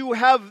 You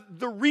have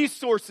the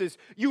resources.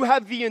 You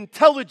have the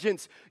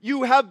intelligence.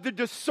 You have the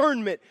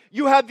discernment.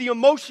 You have the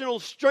emotional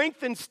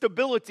strength and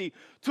stability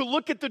to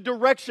look at the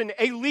direction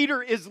a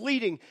leader is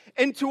leading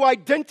and to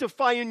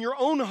identify in your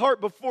own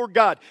heart before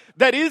God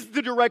that is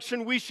the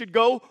direction we should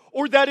go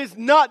or that is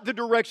not the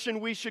direction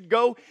we should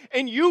go.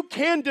 And you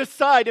can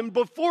decide, and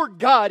before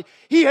God,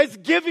 He has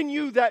given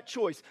you that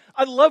choice.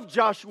 I love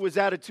Joshua's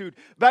attitude.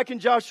 Back in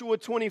Joshua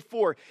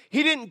 24,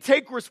 he didn't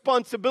take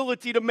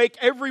responsibility to make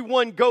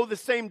everyone go the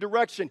same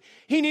direction.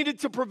 He needed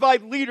to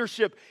provide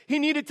leadership. He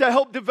needed to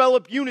help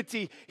develop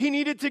unity. He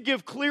needed to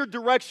give clear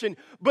direction.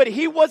 But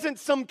he wasn't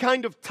some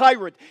kind of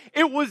tyrant.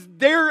 It was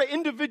their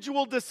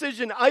individual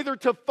decision either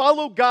to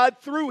follow God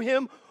through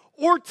him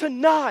or to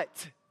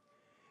not.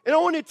 And I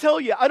want to tell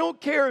you, I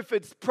don't care if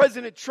it's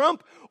President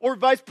Trump or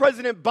Vice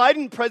President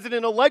Biden,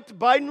 President-elect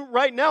Biden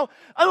right now.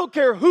 I don't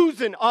care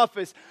who's in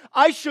office.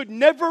 I should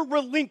never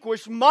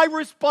relinquish my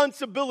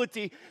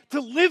responsibility to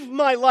live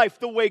my life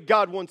the way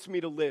God wants me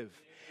to live.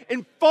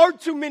 And far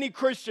too many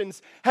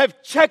Christians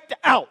have checked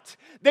out.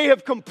 They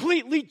have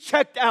completely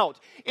checked out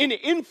in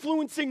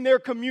influencing their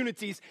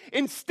communities,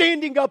 in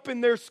standing up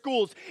in their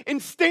schools, in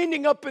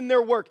standing up in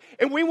their work.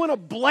 And we want to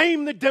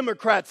blame the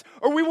Democrats,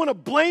 or we want to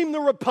blame the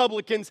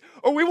Republicans,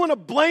 or we want to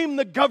blame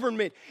the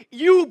government.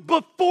 You,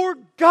 before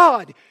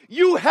God,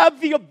 you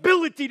have the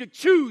ability to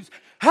choose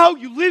how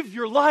you live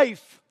your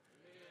life.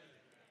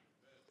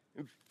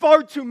 And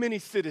far too many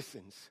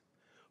citizens,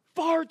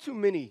 far too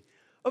many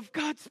of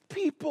God's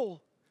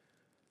people,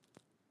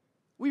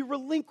 we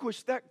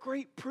relinquish that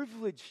great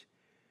privilege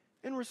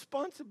and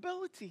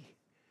responsibility.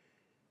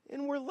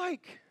 And we're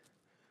like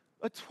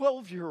a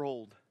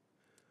 12-year-old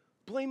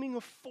blaming a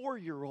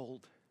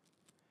 4-year-old.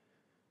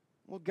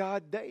 Well,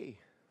 God,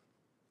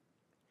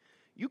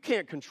 you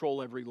can't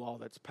control every law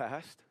that's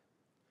passed.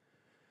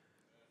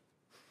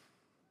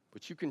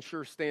 But you can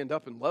sure stand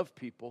up and love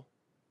people.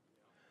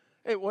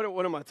 Hey, what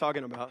am I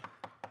talking about?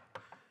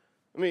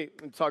 Let me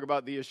talk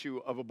about the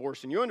issue of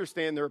abortion. You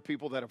understand there are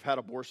people that have had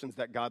abortions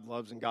that God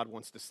loves and God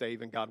wants to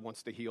save and God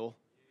wants to heal.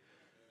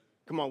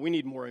 Come on, we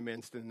need more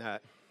amens than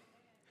that.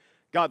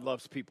 God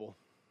loves people.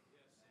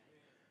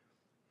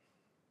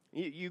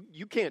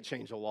 You can't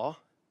change a law.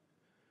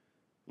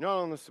 You're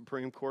not on the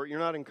Supreme Court. You're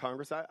not in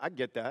Congress. I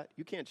get that.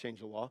 You can't change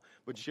the law.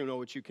 But you know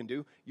what you can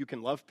do? You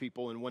can love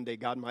people, and one day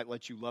God might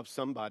let you love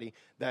somebody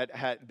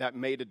that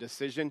made a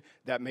decision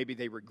that maybe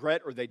they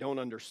regret or they don't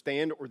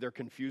understand or they're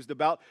confused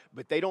about.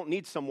 But they don't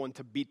need someone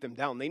to beat them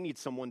down. They need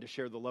someone to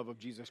share the love of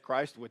Jesus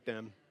Christ with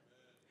them.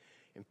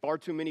 And far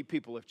too many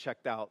people have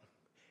checked out.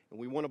 And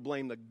we want to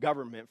blame the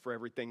government for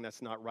everything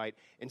that's not right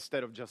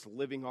instead of just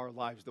living our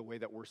lives the way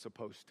that we're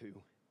supposed to.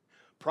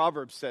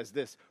 Proverbs says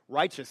this: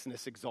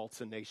 righteousness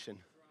exalts a nation.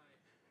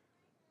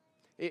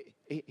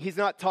 He's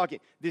not talking,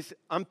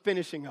 I'm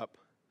finishing up.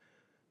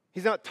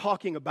 He's not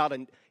talking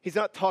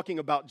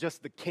about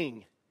just the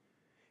king.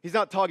 He's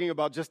not talking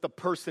about just the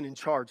person in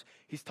charge.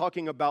 He's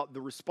talking about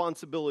the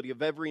responsibility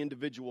of every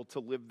individual to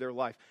live their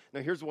life.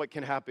 Now, here's what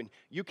can happen.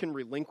 You can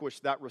relinquish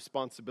that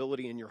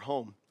responsibility in your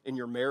home, in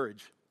your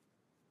marriage.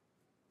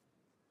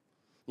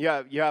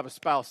 Yeah, you have a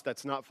spouse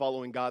that's not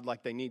following God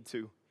like they need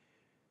to.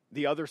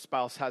 The other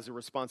spouse has a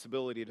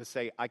responsibility to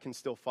say, I can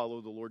still follow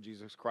the Lord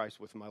Jesus Christ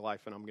with my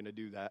life, and I'm going to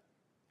do that.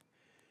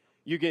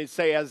 You can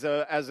say as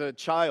a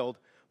child,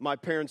 my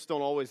parents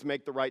don't always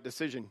make the right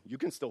decision. You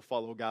can still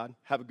follow God,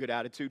 have a good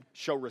attitude,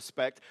 show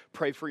respect,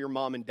 pray for your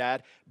mom and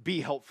dad,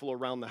 be helpful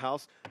around the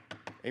house.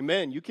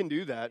 Amen, you can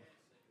do that.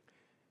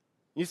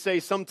 You say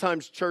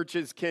sometimes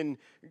churches can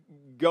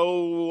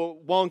go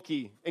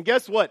wonky. And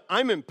guess what?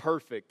 I'm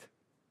imperfect.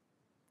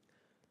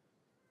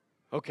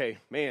 Okay,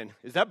 man,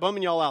 is that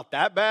bumming y'all out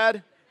that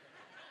bad?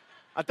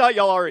 I thought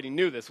y'all already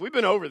knew this. We've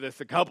been over this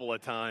a couple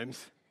of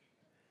times.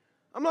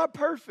 I'm not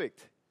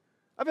perfect.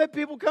 I've had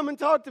people come and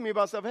talk to me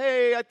about stuff.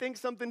 Hey, I think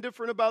something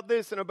different about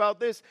this and about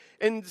this.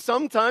 And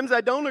sometimes I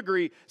don't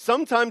agree.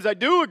 Sometimes I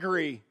do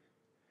agree.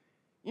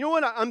 You know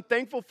what I'm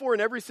thankful for in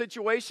every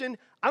situation?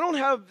 I don't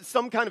have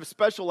some kind of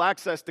special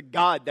access to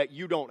God that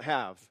you don't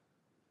have.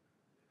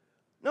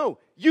 No,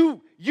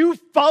 you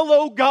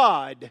follow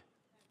God.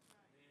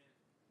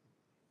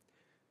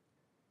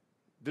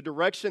 The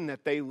direction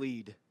that they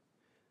lead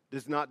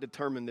does not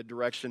determine the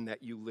direction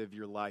that you live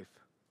your life.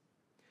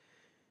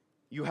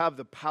 You have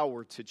the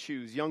power to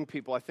choose. Young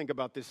people, I think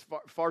about this,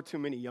 far too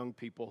many young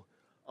people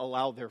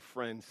allow their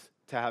friends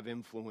to have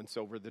influence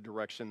over the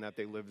direction that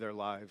they live their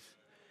lives.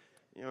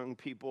 Young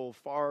people,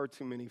 far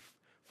too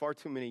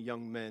many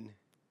young men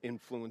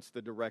influence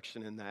the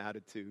direction and the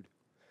attitude.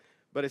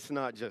 But it's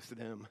not just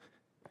them.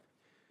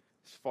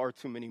 It's far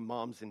too many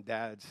moms and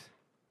dads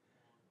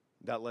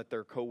that let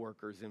their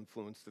coworkers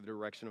influence the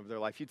direction of their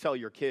life. You tell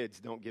your kids,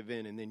 don't give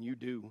in, and then you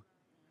do.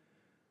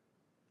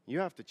 You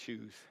have to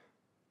choose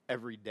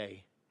every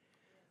day.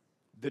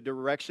 The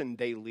direction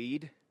they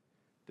lead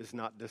does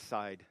not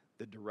decide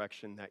the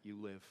direction that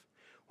you live.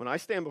 When I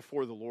stand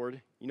before the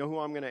Lord, you know who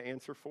I'm going to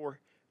answer for?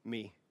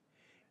 Me.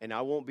 And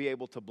I won't be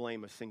able to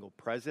blame a single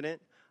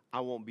president.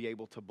 I won't be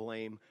able to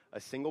blame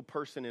a single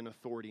person in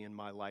authority in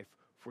my life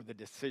for the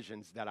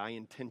decisions that I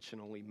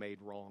intentionally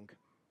made wrong.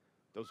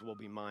 Those will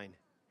be mine.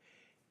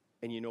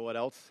 And you know what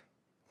else?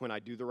 When I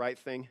do the right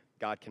thing,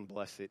 God can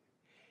bless it.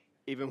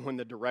 Even when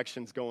the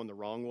direction's going the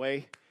wrong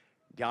way,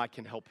 God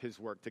can help his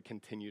work to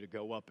continue to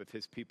go up if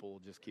his people will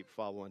just keep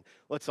following.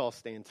 Let's all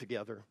stand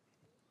together.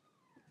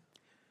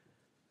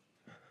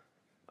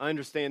 I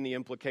understand the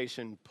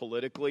implication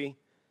politically.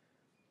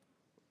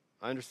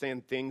 I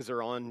understand things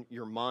are on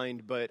your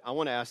mind, but I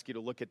want to ask you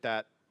to look at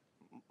that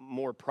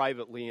more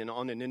privately and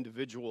on an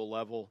individual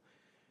level.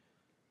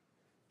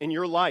 In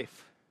your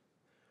life,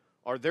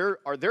 are there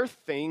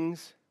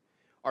things,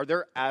 are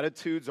there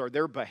attitudes, are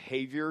there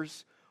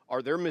behaviors,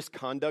 are there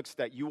misconducts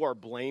that you are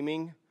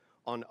blaming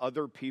on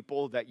other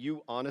people that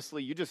you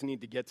honestly, you just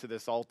need to get to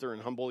this altar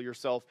and humble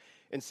yourself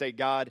and say,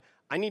 God,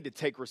 I need to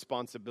take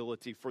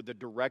responsibility for the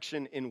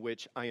direction in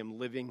which I am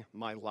living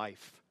my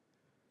life.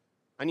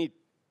 I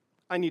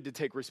need to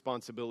take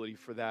responsibility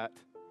for that.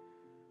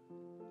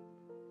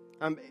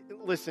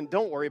 Listen,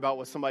 don't worry about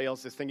what somebody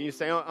else is thinking. You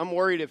say, I'm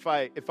worried if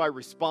I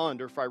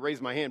respond or if I raise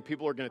my hand,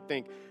 people are going to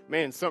think,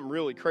 man, something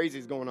really crazy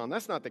is going on.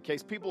 That's not the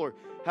case. People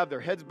have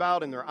their heads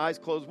bowed and their eyes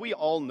closed. We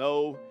all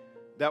know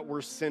that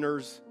we're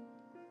sinners.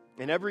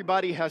 And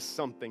everybody has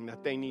something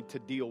that they need to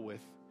deal with,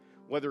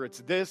 whether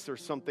it's this or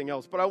something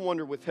else. But I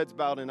wonder, with heads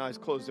bowed and eyes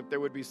closed, if there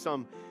would be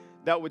some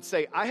that would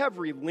say, I have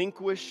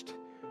relinquished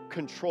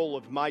control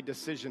of my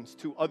decisions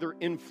to other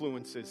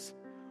influences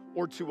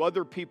or to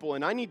other people,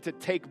 and I need to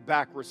take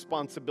back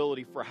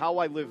responsibility for how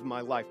I live my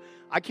life.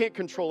 I can't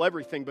control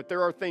everything, but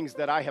there are things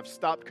that I have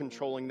stopped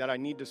controlling that I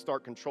need to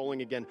start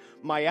controlling again.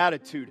 My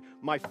attitude,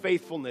 my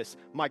faithfulness,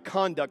 my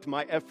conduct,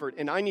 my effort,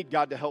 and I need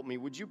God to help me.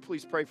 Would you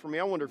please pray for me?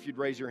 I wonder if you'd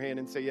raise your hand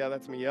and say, yeah,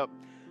 that's me. Yep.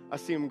 I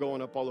see them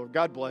going up all over.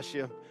 God bless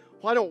you.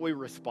 Why don't we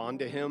respond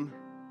to him?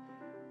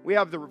 We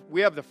have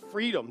the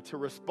freedom to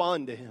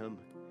respond to him.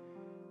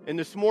 And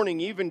this morning,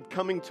 even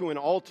coming to an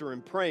altar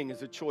and praying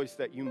is a choice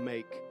that you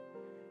make.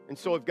 And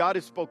so if God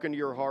has spoken to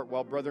your heart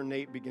while Brother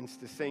Nate begins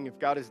to sing, if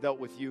God has dealt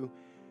with you,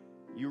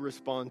 you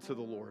respond to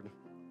the Lord.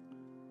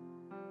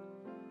 I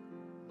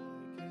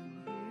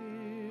can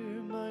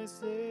hear my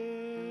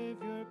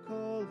Savior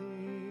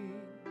calling.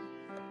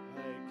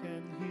 I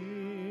can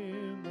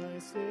hear my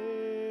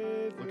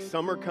Savior. Look,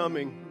 some are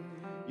coming.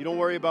 You don't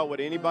worry about what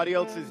anybody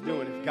else is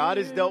doing. If God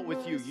has dealt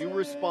with you, you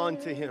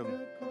respond to him.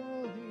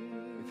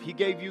 If he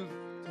gave you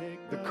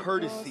the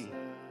courtesy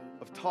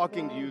of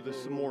talking to you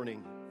this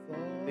morning,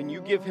 then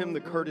you give him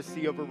the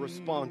courtesy of a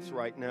response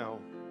right now.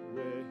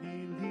 Where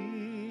he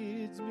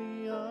leads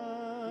me,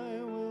 I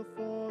will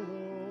follow.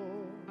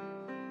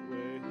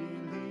 Where he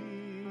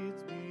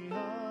leads me,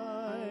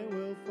 I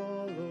will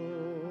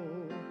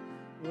follow.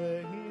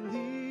 Where he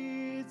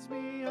leads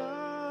me,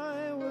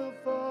 I will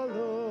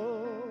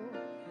follow.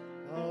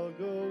 I'll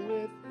go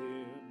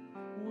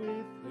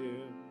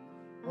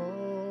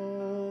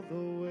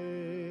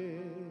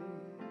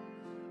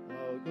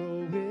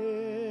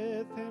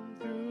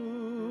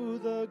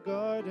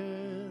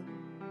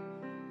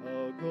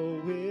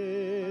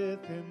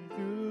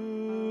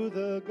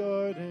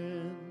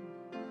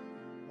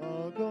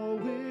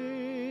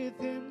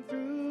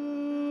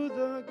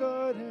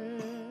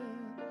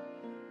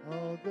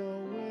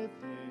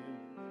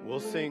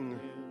sing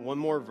one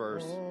more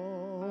verse.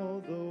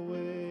 All the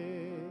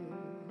way,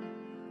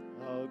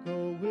 I'll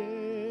go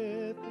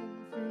with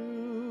him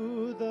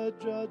through the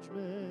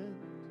judgment.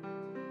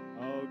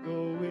 I'll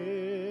go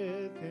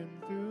with him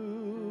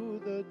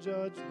through the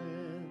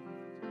judgment.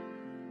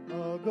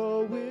 I'll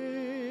go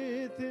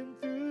with him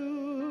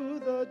through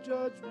the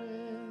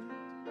judgment.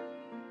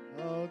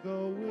 I'll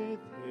go with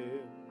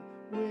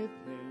him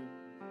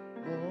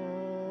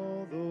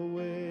all the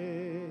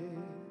way.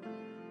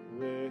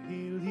 Where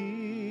he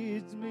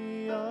leads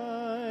me,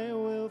 I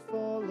will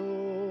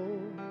follow.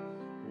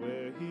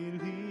 Where he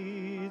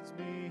leads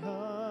me,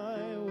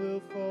 I will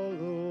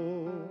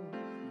follow.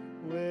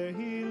 Where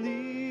he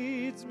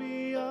leads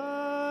me,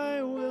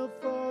 I will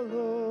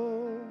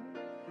follow.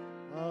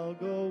 I'll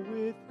go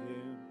with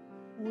him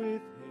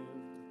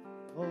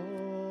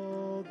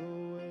all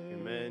the way.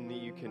 Amen.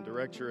 You can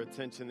direct your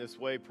attention this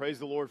way. Praise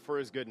the Lord for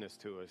his goodness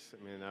to us.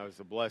 I mean, that was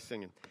a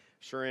blessing. And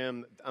sure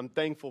am. I'm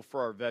thankful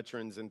for our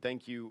veterans, and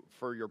thank you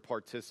for your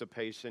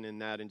participation in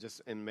that and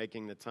just in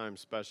making the time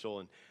special,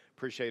 and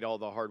appreciate all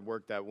the hard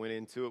work that went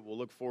into it. We'll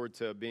look forward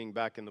to being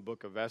back in the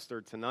book of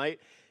Esther tonight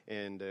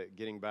and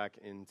getting back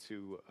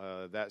into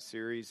that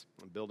series,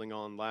 building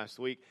on last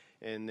week.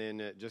 And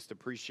then just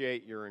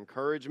appreciate your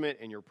encouragement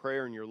and your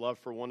prayer and your love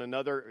for one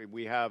another.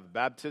 We have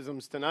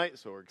baptisms tonight,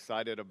 so we're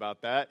excited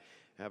about that.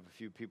 I have a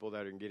few people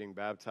that are getting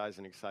baptized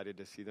and excited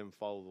to see them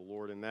follow the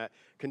Lord in that.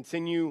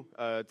 Continue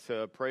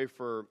to pray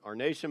for our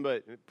nation,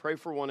 but pray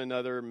for one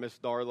another. Miss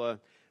Darla,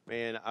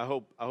 man, I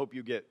hope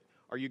you get,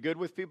 are you good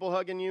with people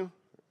hugging you?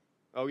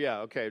 Oh, yeah,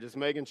 okay, just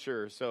making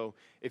sure. So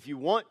if you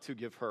want to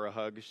give her a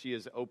hug, she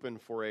is open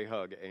for a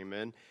hug,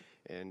 amen,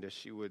 and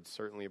she would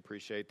certainly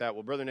appreciate that.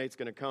 Well, Brother Nate's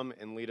going to come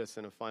and lead us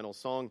in a final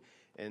song,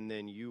 and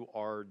then you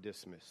are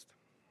dismissed.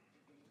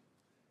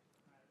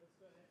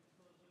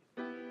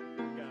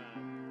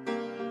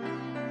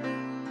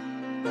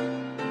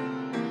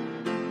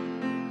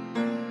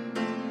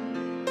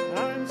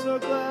 I'm so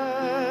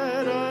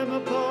glad I'm a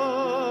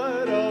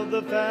part of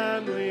the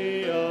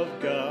family of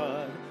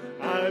God.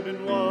 I've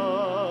been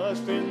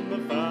washed in the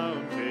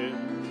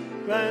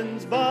fountain,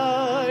 cleansed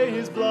by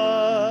his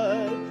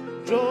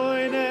blood.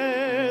 Join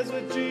heirs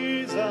with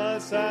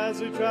Jesus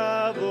as we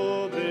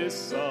travel this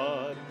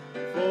sod.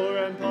 For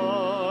I'm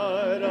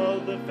part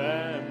of the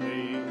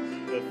family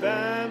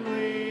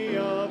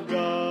of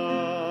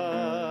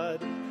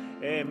God.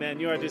 Amen.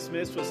 You are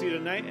dismissed. We'll see you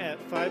tonight at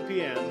 5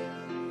 p.m.